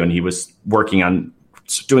interview, and he was working on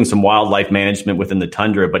doing some wildlife management within the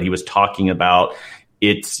tundra, but he was talking about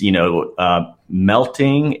its,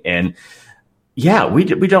 melting. And yeah, we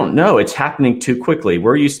don't know. It's happening too quickly.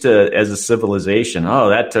 We're used to, as a civilization, oh,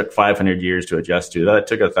 that took 500 years to adjust to. That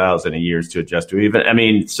took 1,000 years to adjust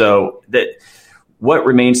to. So that what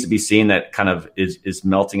remains to be seen that kind of is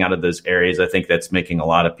melting out of those areas. I think that's making a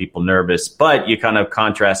lot of people nervous. But you kind of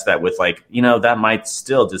contrast that with that might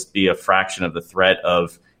still just be a fraction of the threat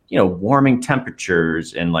of, warming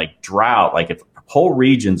temperatures and drought. Like if whole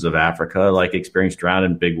regions of Africa experience drought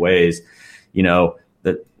in big ways,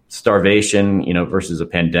 the starvation, versus a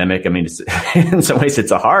pandemic. It's, in some ways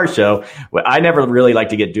it's a horror show. I never really like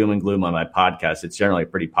to get doom and gloom on my podcast. It's generally a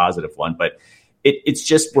pretty positive one, but it's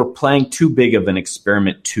just we're playing too big of an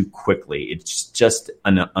experiment too quickly. It's just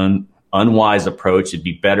an unwise approach. It'd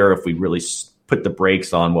be better if we really put the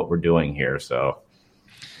brakes on what we're doing here. So,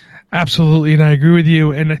 absolutely, and I agree with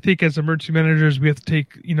you. And I think as emergency managers, we have to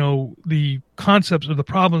take the concepts of the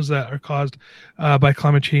problems that are caused by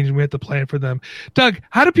climate change, and we have to plan for them. Doug,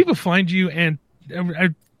 how do people find you? And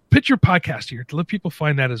pitch your podcast here to let people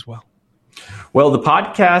find that as well. Well, the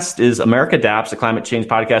podcast is America Adapts, a climate change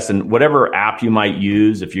podcast, and whatever app you might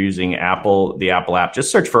use, if you're using Apple, the Apple app,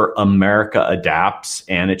 just search for America Adapts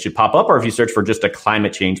and it should pop up. Or if you search for just a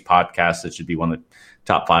climate change podcast, it should be one of the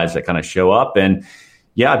top 5s that kind of show up. And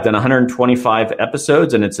yeah, I've done 125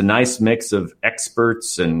 episodes, and it's a nice mix of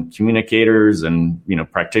experts and communicators and,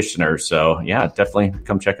 practitioners. So yeah, definitely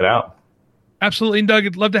come check it out. Absolutely. And Doug,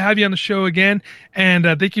 I'd love to have you on the show again. And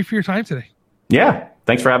thank you for your time today. Yeah.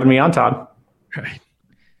 Thanks for having me on, Todd. All right.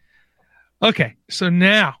 Okay. So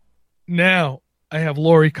now I have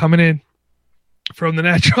Lori coming in from the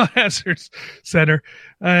Natural Hazards Center,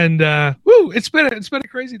 and it's been a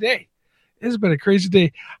crazy day. It's been a crazy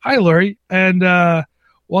day. Hi, Lori, and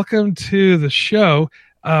welcome to the show.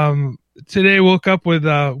 today woke up with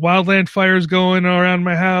wildland fires going around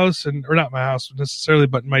my house, or not my house necessarily,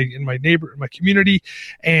 but in my community,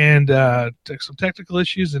 and some technical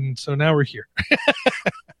issues, and so now we're here.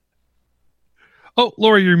 Oh,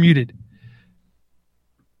 Laura, you're muted.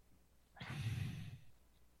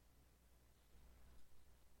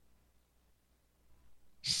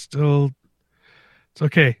 Still, it's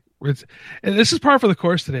okay. And this is par for the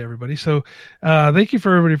course today, everybody. So thank you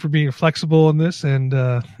for everybody for being flexible in this. And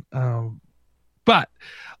but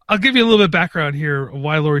I'll give you a little bit of background here of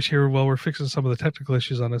why Lori's here while we're fixing some of the technical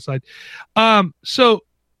issues on this side. So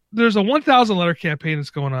there's a 1,000 letter campaign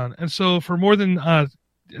that's going on. And so for more than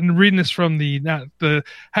and reading this from the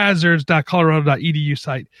hazards.colorado.edu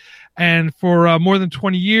site. And for more than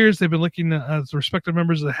 20 years, they've been looking at the respective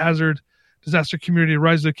members of the hazard disaster community to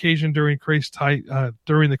rise to the occasion during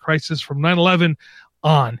the crisis from 9/11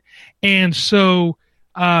 on. And so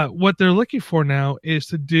what they're looking for now is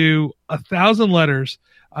to do 1,000 letters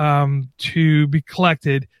to be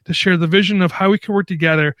collected to share the vision of how we can work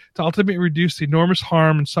together to ultimately reduce the enormous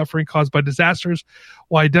harm and suffering caused by disasters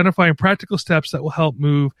while identifying practical steps that will help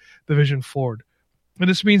move the vision forward. And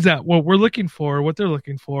this means that what they're looking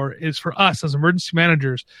for is for us as emergency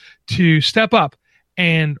managers to step up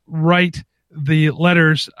and write the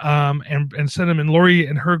letters and send them. And Lori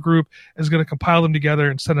and her group is going to compile them together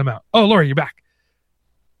and send them out. Oh, Lori, you're back.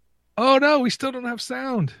 Oh, no, we still don't have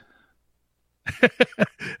sound.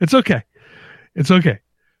 It's okay. It's okay.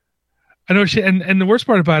 I know she, and the worst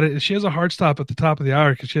part about it is she has a hard stop at the top of the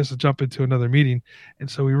hour because she has to jump into another meeting. And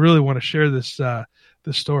so we really want to share this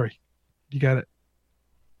story. You got it.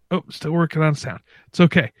 Oh, still working on sound. It's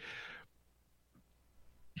okay.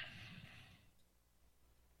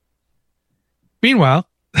 Meanwhile,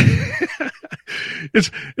 it's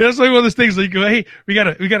like one of those things that you go, hey, we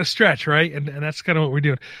gotta stretch, right? And that's kind of what we're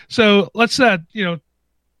doing. So let's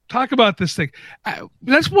talk about this thing.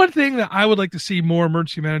 That's one thing that I would like to see more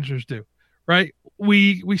emergency managers do, right?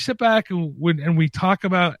 We sit back and we talk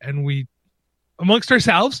about, and we amongst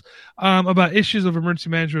ourselves about issues of emergency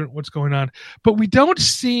management, what's going on, but we don't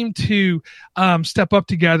seem to step up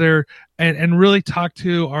together and really talk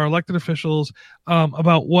to our elected officials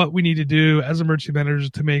about what we need to do as emergency managers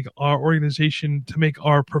to make our organization, to make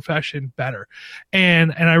our profession better.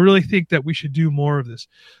 And I really think that we should do more of this.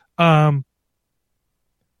 Are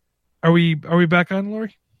we back on,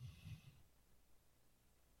 Lori?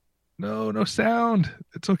 No sound.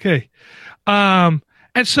 It's okay.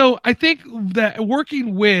 And so I think that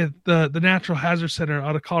working with the Natural Hazard Center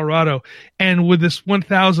out of Colorado and with this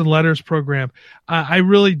 1,000 letters program, I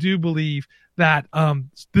really do believe that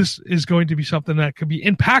this is going to be something that could be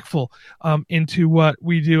impactful into what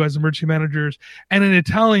we do as emergency managers, and in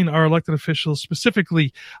telling our elected officials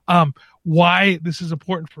specifically why this is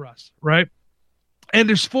important for us, right? And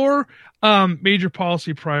there's 4 major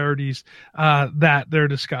policy priorities that they're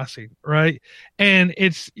discussing, right? And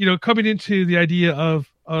it's, coming into the idea of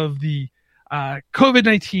the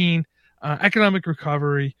COVID-19, economic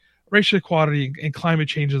recovery, racial equality, and climate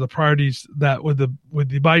change are the priorities that with the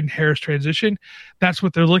Biden-Harris transition, that's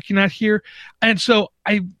what they're looking at here. And so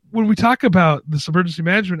when we talk about this emergency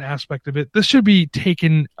management aspect of it, this should be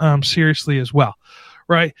taken seriously as well.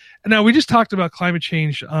 Right. And now we just talked about climate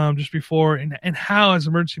change just before and how as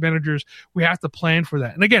emergency managers, we have to plan for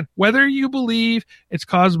that. And again, whether you believe it's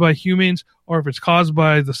caused by humans or if it's caused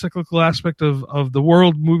by the cyclical aspect of the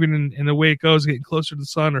world moving in the way it goes, getting closer to the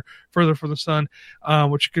sun or further from the sun,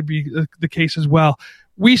 which could be the case as well.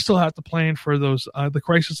 We still have to plan for those, the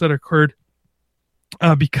crises that occurred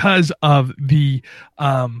because of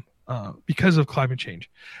climate change.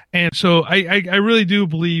 And so I really do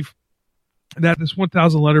believe that this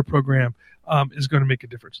 1,000 letter program is going to make a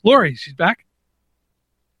difference. Lori, she's back?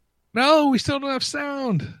 No, we still don't have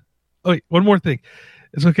sound. Oh, wait, one more thing.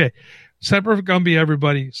 It's okay. Semper Gumby,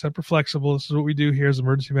 everybody. Semper Flexible. This is what we do here as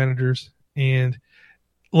emergency managers. And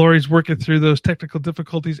Lori's working through those technical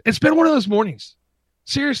difficulties. It's been one of those mornings.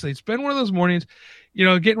 Seriously, it's been one of those mornings.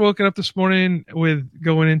 Getting woken up this morning with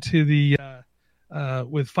going into the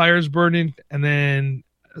with fires burning, and then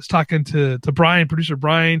I was talking to Brian, producer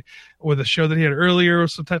Brian, with a show that he had earlier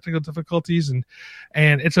with some technical difficulties, and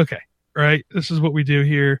it's okay, right? This is what we do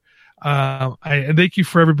here. And thank you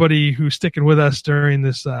for everybody who's sticking with us during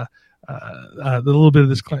this, the little bit of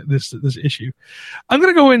this issue. I'm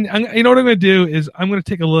going to go in. You know what I'm going to do is I'm going to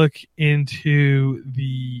take a look into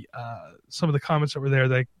the some of the comments that were there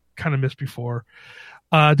that I kind of missed before.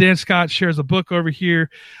 Dan Scott shares a book over here.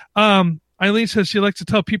 Eileen says she likes to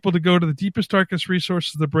tell people to go to the deepest, darkest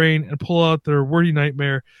resources of the brain and pull out their wordy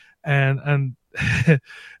nightmare, and and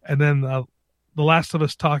then The Last of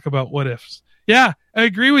Us talk about what ifs. Yeah, I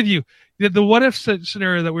agree with you. the what if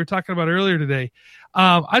scenario that we were talking about earlier today.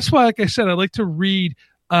 That's why, like I said, I like to read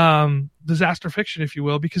disaster fiction, if you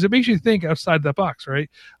will, because it makes you think outside that box, right?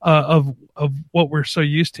 Of what we're so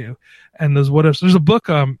used to, and those what ifs. There's a book.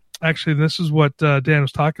 Actually, this is what Dan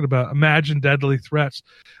was talking about. Imagine Deadly Threats,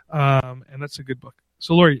 and that's a good book.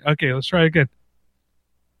 So, Lori, okay, let's try again.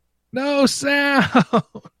 No sound.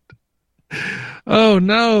 Oh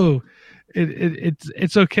no,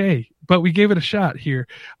 it's okay, but we gave it a shot here.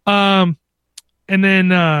 And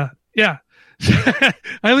then yeah.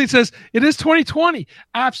 Eileen says it is 2020.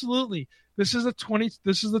 Absolutely. This is the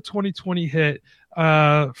 2020 hit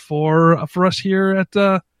for us here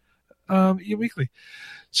at Weekly.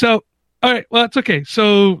 So all right, well, that's okay.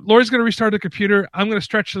 So Lori's going to restart the computer. I'm going to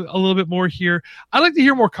stretch a little bit more here. I'd like to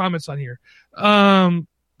hear more comments on here. A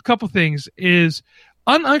couple things is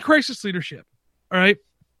on crisis leadership. All right.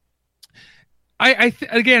 I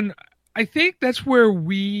think that's where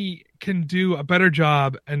we can do a better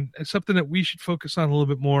job, and something that we should focus on a little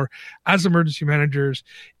bit more as emergency managers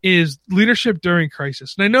is leadership during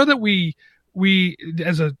crisis. And I know that we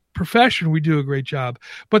as a profession, we do a great job,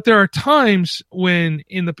 but there are times when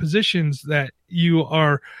in the positions that you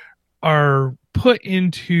are put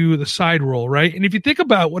into the side role, right? And if you think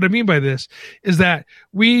about what I mean by this is that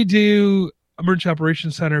we do Emergency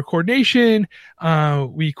Operations Center coordination.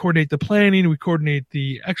 We coordinate the planning, we coordinate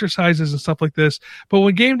the exercises and stuff like this. But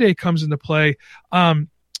when game day comes into play,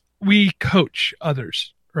 we coach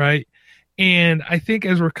others, right? And I think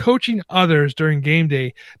as we're coaching others during game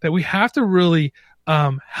day, that we have to really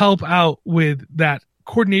help out with that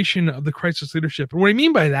coordination of the crisis leadership. And what I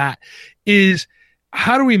mean by that is,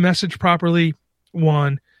 how do we message properly?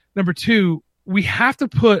 One. Number two, we have to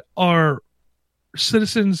put our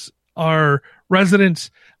citizens, our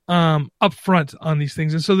residents up front on these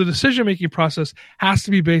things. And so the decision-making process has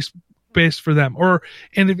to be based for them. Or,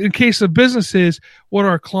 and in case of businesses, what are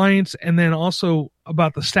our clients, and then also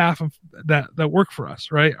about the staff that work for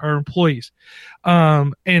us, right? Our employees.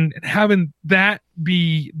 And having that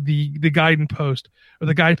be the guiding post or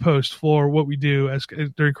the guidepost for what we do as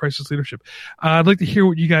during crisis leadership. I'd like to hear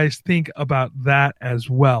what you guys think about that as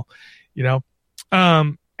well, you know?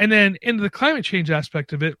 And then into the climate change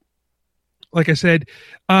aspect of it, like I said,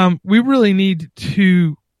 we really need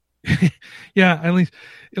to, yeah, at least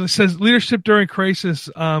it says leadership during crisis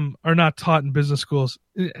are not taught in business schools.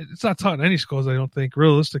 It's not taught in any schools, I don't think,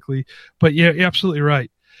 realistically. But yeah, you're absolutely right.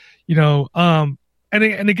 You know, and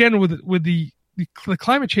again with the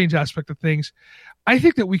climate change aspect of things, I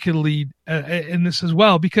think that we can lead in this as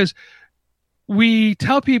well, because we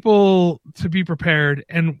tell people to be prepared,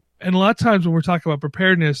 and a lot of times when we're talking about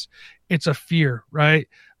preparedness, it's a fear, right?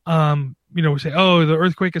 You know, we say, oh, the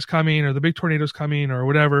earthquake is coming, or the big tornado is coming, or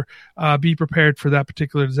whatever. Be prepared for that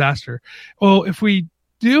particular disaster. Well, if we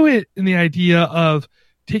do it in the idea of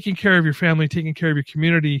taking care of your family, taking care of your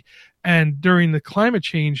community, and during the climate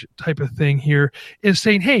change type of thing here is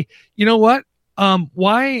saying, hey, you know what?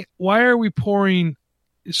 Why are we pouring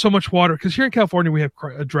so much water? Because here in California, we have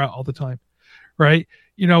a drought all the time, right?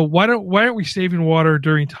 You know, why aren't we saving water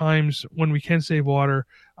during times when we can save water?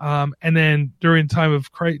 And then during time of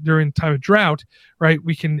drought, right,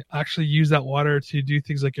 we can actually use that water to do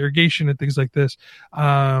things like irrigation and things like this,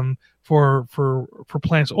 for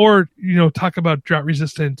plants, or, you know, talk about drought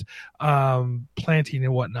resistant, planting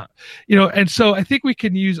and whatnot, you know. And so I think we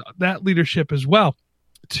can use that leadership as well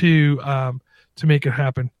to make it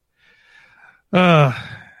happen. And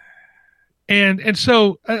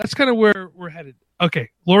so that's kind of where we're headed. Okay.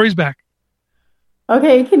 Lori's back.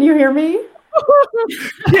 Okay. Can you hear me?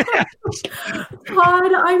 Yes.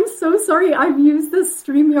 Todd, I'm so sorry. I've used this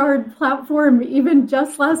StreamYard platform even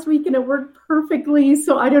just last week, and it worked perfectly.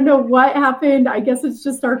 So I don't know what happened. I guess it's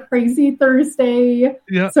just our crazy Thursday.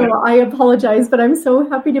 Yeah. So I apologize, but I'm so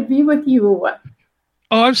happy to be with you.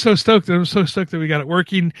 Oh, I'm so stoked. I'm so stoked that we got it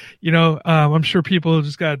working. You know, I'm sure people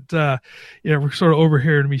just got, we're sort of over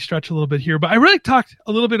here and we stretch a little bit here, but I really talked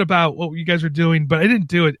a little bit about what you guys are doing, but I didn't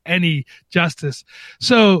do it any justice.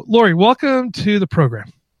 So Lori, welcome to the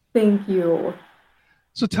program. Thank you.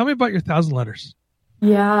 So tell me about your 1,000 letters.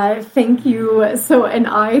 Yeah, thank you. So, and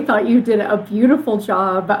I thought you did a beautiful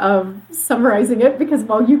job of summarizing it, because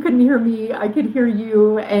while you couldn't hear me, I could hear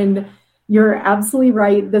you. And you're absolutely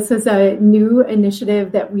right. This is a new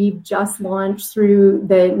initiative that we've just launched through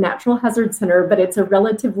the Natural Hazard Center, but it's a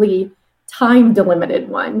relatively time-delimited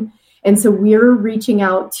one. And so we're reaching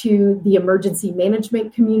out to the emergency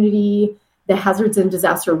management community, the hazards and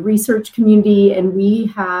disaster research community, and we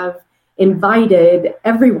have invited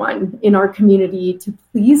everyone in our community to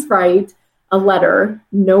please write a letter,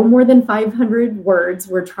 no more than 500 words.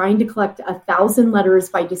 We're trying to collect 1,000 letters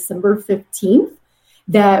by December 15th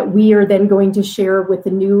that we are then going to share with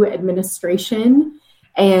the new administration.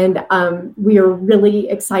 And we are really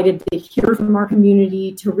excited to hear from our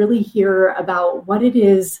community, to really hear about what it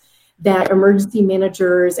is that emergency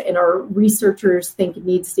managers and our researchers think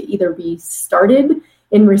needs to either be started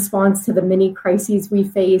in response to the many crises we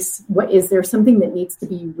face. What is there something that needs to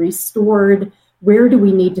be restored? Where do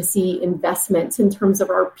we need to see investments in terms of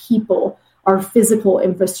our people, our physical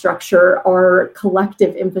infrastructure, our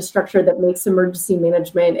collective infrastructure that makes emergency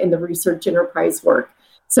management and the research enterprise work?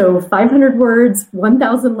 So 500 words,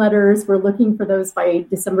 1,000 letters. We're looking for those by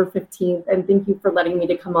December 15th. And thank you for letting me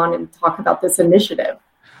to come on and talk about this initiative.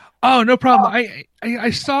 Oh, no problem.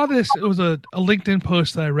 I saw this. It was a LinkedIn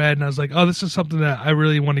post that I read, and I was like, oh, this is something that I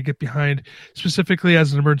really want to get behind, specifically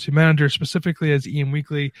as an emergency manager, specifically as EM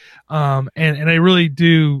Weekly. And I really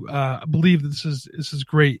do believe that this is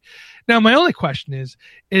great. Now, my only question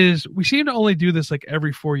is we seem to only do this like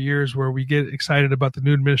every 4 years, where we get excited about the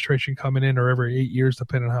new administration coming in, or every 8 years,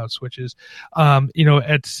 depending on how it switches.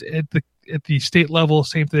 At the state level,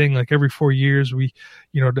 same thing. Like every 4 years,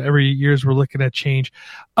 every years we're looking at change.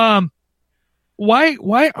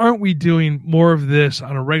 Why aren't we doing more of this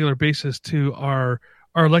on a regular basis to our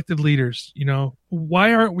elected leaders?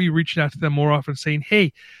 Why aren't we reaching out to them more often, saying,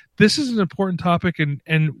 hey, this is an important topic,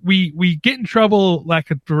 and we get in trouble,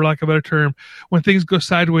 for lack of a better term, when things go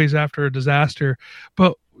sideways after a disaster,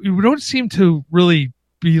 but we don't seem to really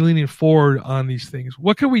be leaning forward on these things.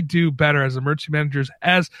 What can we do better as emergency managers,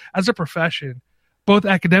 as a profession, both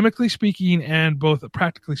academically speaking and both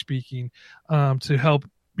practically speaking, to help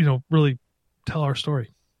really tell our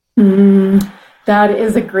story? That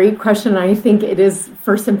is a great question. I think it is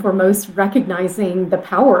first and foremost recognizing the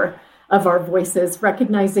power of our voices,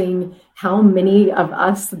 recognizing how many of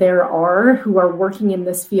us there are who are working in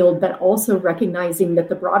this field, but also recognizing that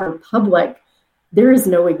the broader public, there is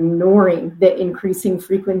no ignoring the increasing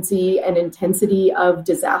frequency and intensity of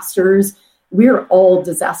disasters. We're all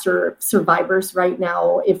disaster survivors right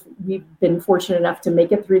now. If we've been fortunate enough to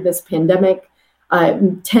make it through this pandemic,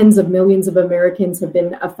 tens of millions of Americans have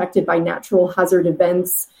been affected by natural hazard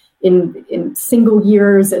events in single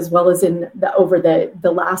years, as well as over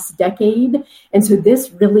the last decade. And so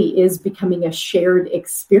this really is becoming a shared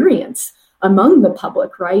experience among the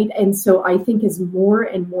public, right? And so I think as more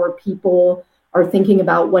and more people are thinking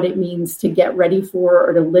about what it means to get ready for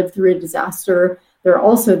or to live through a disaster, they're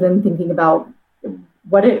also then thinking about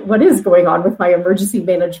what is going on with my emergency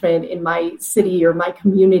management in my city or my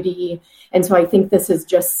community. And so I think this is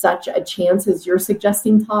just such a chance, as you're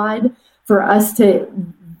suggesting, Todd, for us to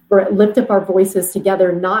lift up our voices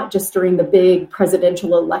together, not just during the big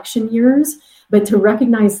presidential election years, but to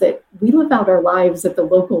recognize that we live out our lives at the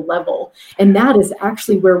local level. And that is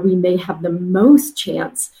actually where we may have the most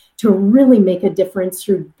chance to really make a difference,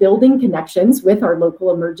 through building connections with our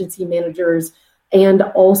local emergency managers, and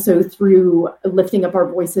also through lifting up our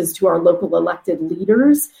voices to our local elected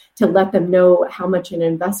leaders to let them know how much an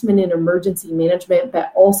investment in emergency management,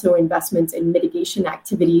 but also investments in mitigation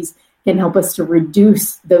activities, can help us to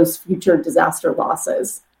reduce those future disaster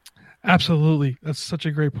losses. Absolutely. That's such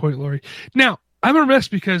a great point, Lori. Now, I'm remiss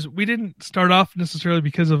because we didn't start off necessarily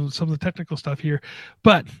because of some of the technical stuff here,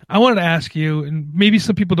 but I wanted to ask you, and maybe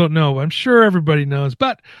some people don't know, I'm sure everybody knows,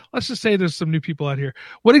 but let's just say there's some new people out here.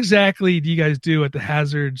 What exactly do you guys do at the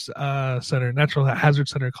Hazards Center, Natural Hazard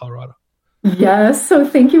Center in Colorado? Yes, so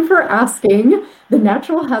thank you for asking. The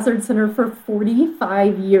Natural Hazard Center for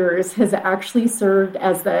 45 years has actually served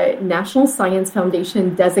as the National Science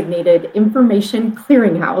Foundation designated information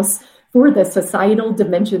clearinghouse for the societal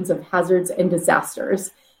dimensions of hazards and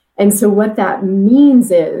disasters. And so what that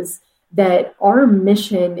means is that our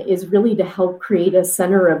mission is really to help create a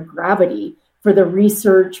center of gravity for the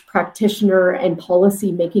research, practitioner, and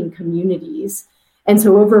policy-making communities. And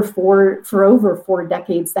so for over 4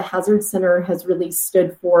 decades, the Hazard Center has really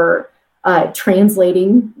stood for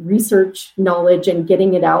translating research knowledge and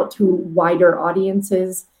getting it out to wider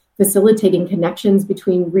audiences, facilitating connections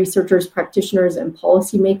between researchers, practitioners, and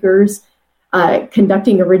policymakers,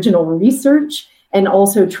 conducting original research, and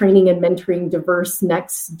also training and mentoring diverse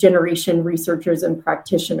next generation researchers and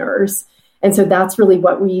practitioners. And so that's really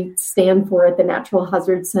what we stand for at the Natural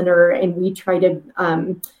Hazard Center. And we try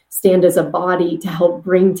to stand as a body to help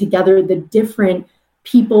bring together the different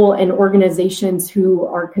people and organizations who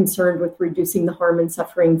are concerned with reducing the harm and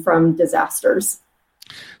suffering from disasters.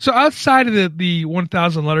 So outside of the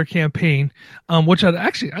 1,000 letter campaign, which I'd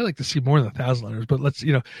like to see more than 1,000 letters, but let's,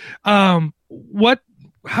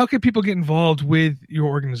 how can people get involved with your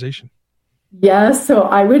organization? Yes, so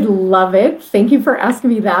I would love it. Thank you for asking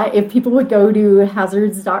me that. If people would go to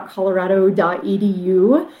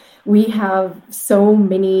hazards.colorado.edu, we have so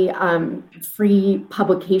many free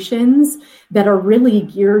publications that are really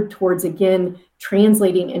geared towards, again,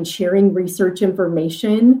 translating and sharing research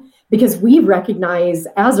information. Because we recognize,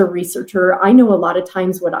 as a researcher, I know a lot of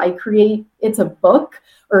times what I create, it's a book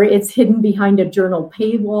or it's hidden behind a journal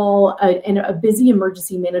paywall, and a busy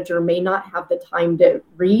emergency manager may not have the time to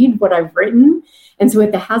read what I've written. And so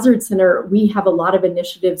at the Hazard Center, we have a lot of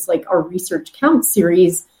initiatives like our Research Count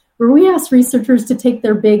series, where we ask researchers to take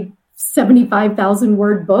their big 75,000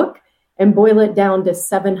 word book and boil it down to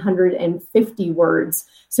 750 words.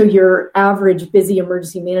 So your average busy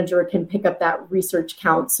emergency manager can pick up that research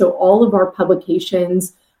count. So all of our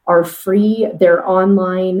publications are free. They're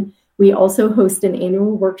online. We also host an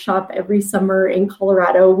annual workshop every summer in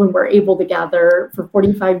Colorado when we're able to gather for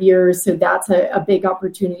 45 years. So that's a big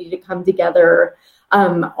opportunity to come together.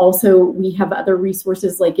 Also, we have other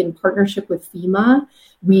resources like in partnership with FEMA.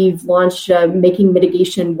 We've launched a Making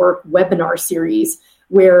Mitigation Work webinar series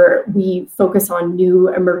where we focus on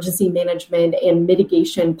new emergency management and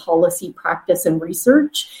mitigation policy practice and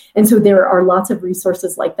research. And so there are lots of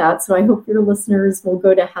resources like that. So I hope your listeners will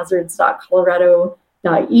go to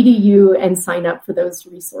hazards.colorado.edu and sign up for those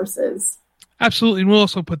resources. Absolutely. And we'll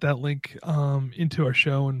also put that link into our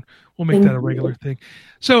show, and we'll make that a regular thing.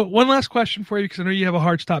 So one last question for you, because I know you have a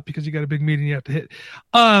hard stop because you got a big meeting you have to hit.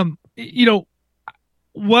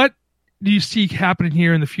 What do you see happening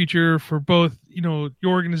here in the future for both, your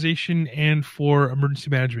organization and for emergency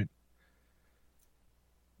management?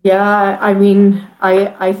 Yeah, I mean,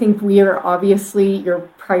 I think we are obviously, your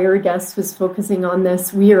prior guest was focusing on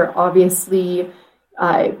this, we are obviously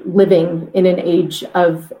living in an age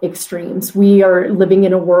of extremes. We are living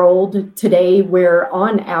in a world today where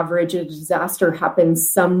on average a disaster happens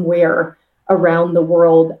somewhere around the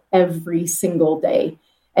world every single day.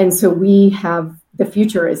 And so the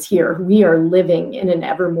future is here. We are living in an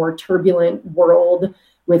ever more turbulent world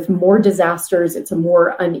with more disasters. It's a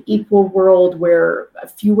more unequal world where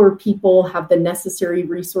fewer people have the necessary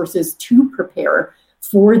resources to prepare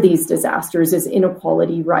for these disasters as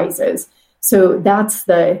inequality rises. So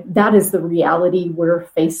that is the reality we're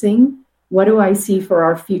facing. What do I see for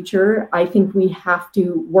our future? I think we have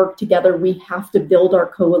to work together. We have to build our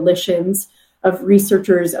coalitions of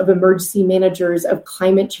researchers, of emergency managers, of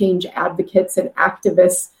climate change advocates and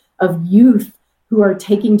activists, of youth who are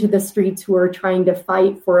taking to the streets, who are trying to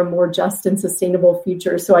fight for a more just and sustainable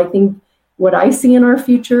future. So I think what I see in our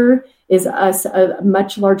future is us, a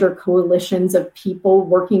much larger coalitions of people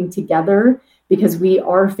working together, because we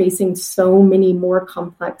are facing so many more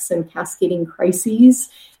complex and cascading crises.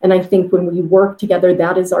 And I think when we work together,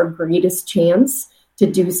 that is our greatest chance to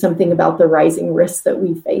do something about the rising risks that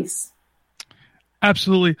we face.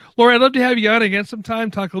 Absolutely. Laura, I'd love to have you on again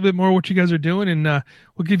sometime, talk a little bit more what you guys are doing, and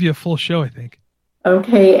we'll give you a full show, I think.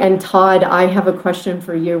 Okay. And Todd, I have a question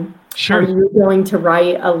for you. Sure. Are you going to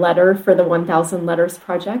write a letter for the 1,000 Letters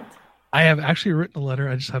Project? I have actually written a letter.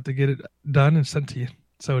 I just have to get it done and sent to you.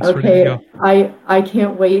 So it's ready to go. I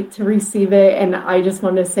can't wait to receive it. And I just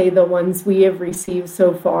want to say the ones we have received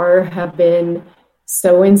so far have been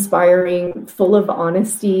so inspiring, full of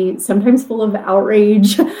honesty, sometimes full of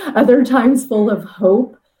outrage, other times full of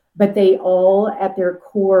hope, but they all at their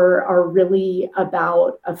core are really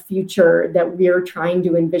about a future that we're trying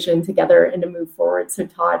to envision together and to move forward. So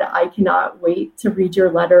Todd, I cannot wait to read your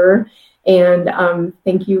letter, and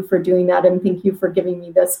thank you for doing that. And thank you for giving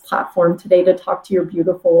me this platform today to talk to your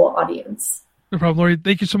beautiful audience. No problem, Lori.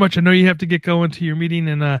 Thank you so much. I know you have to get going to your meeting,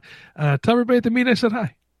 and tell everybody at the meeting I said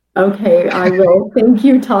hi. Okay, I will. Thank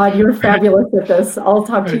you, Todd. You're fabulous at this. I'll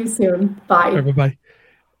talk to you soon. Bye. All right, bye-bye.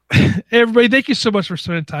 Everybody, thank you so much for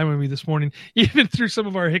spending time with me this morning, even through some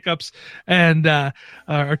of our hiccups and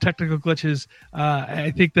our technical glitches.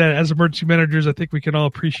 I think that as emergency managers, I think we can all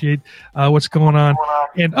appreciate what's going on.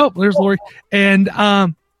 And there's Lori. And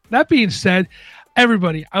that being said,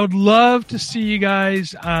 everybody, I would love to see you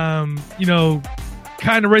guys, kind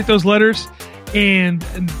of write those letters and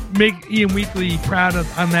make EM Weekly proud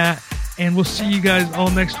on that. And we'll see you guys all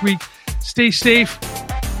next week. Stay safe.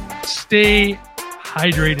 Stay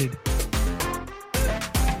hydrated.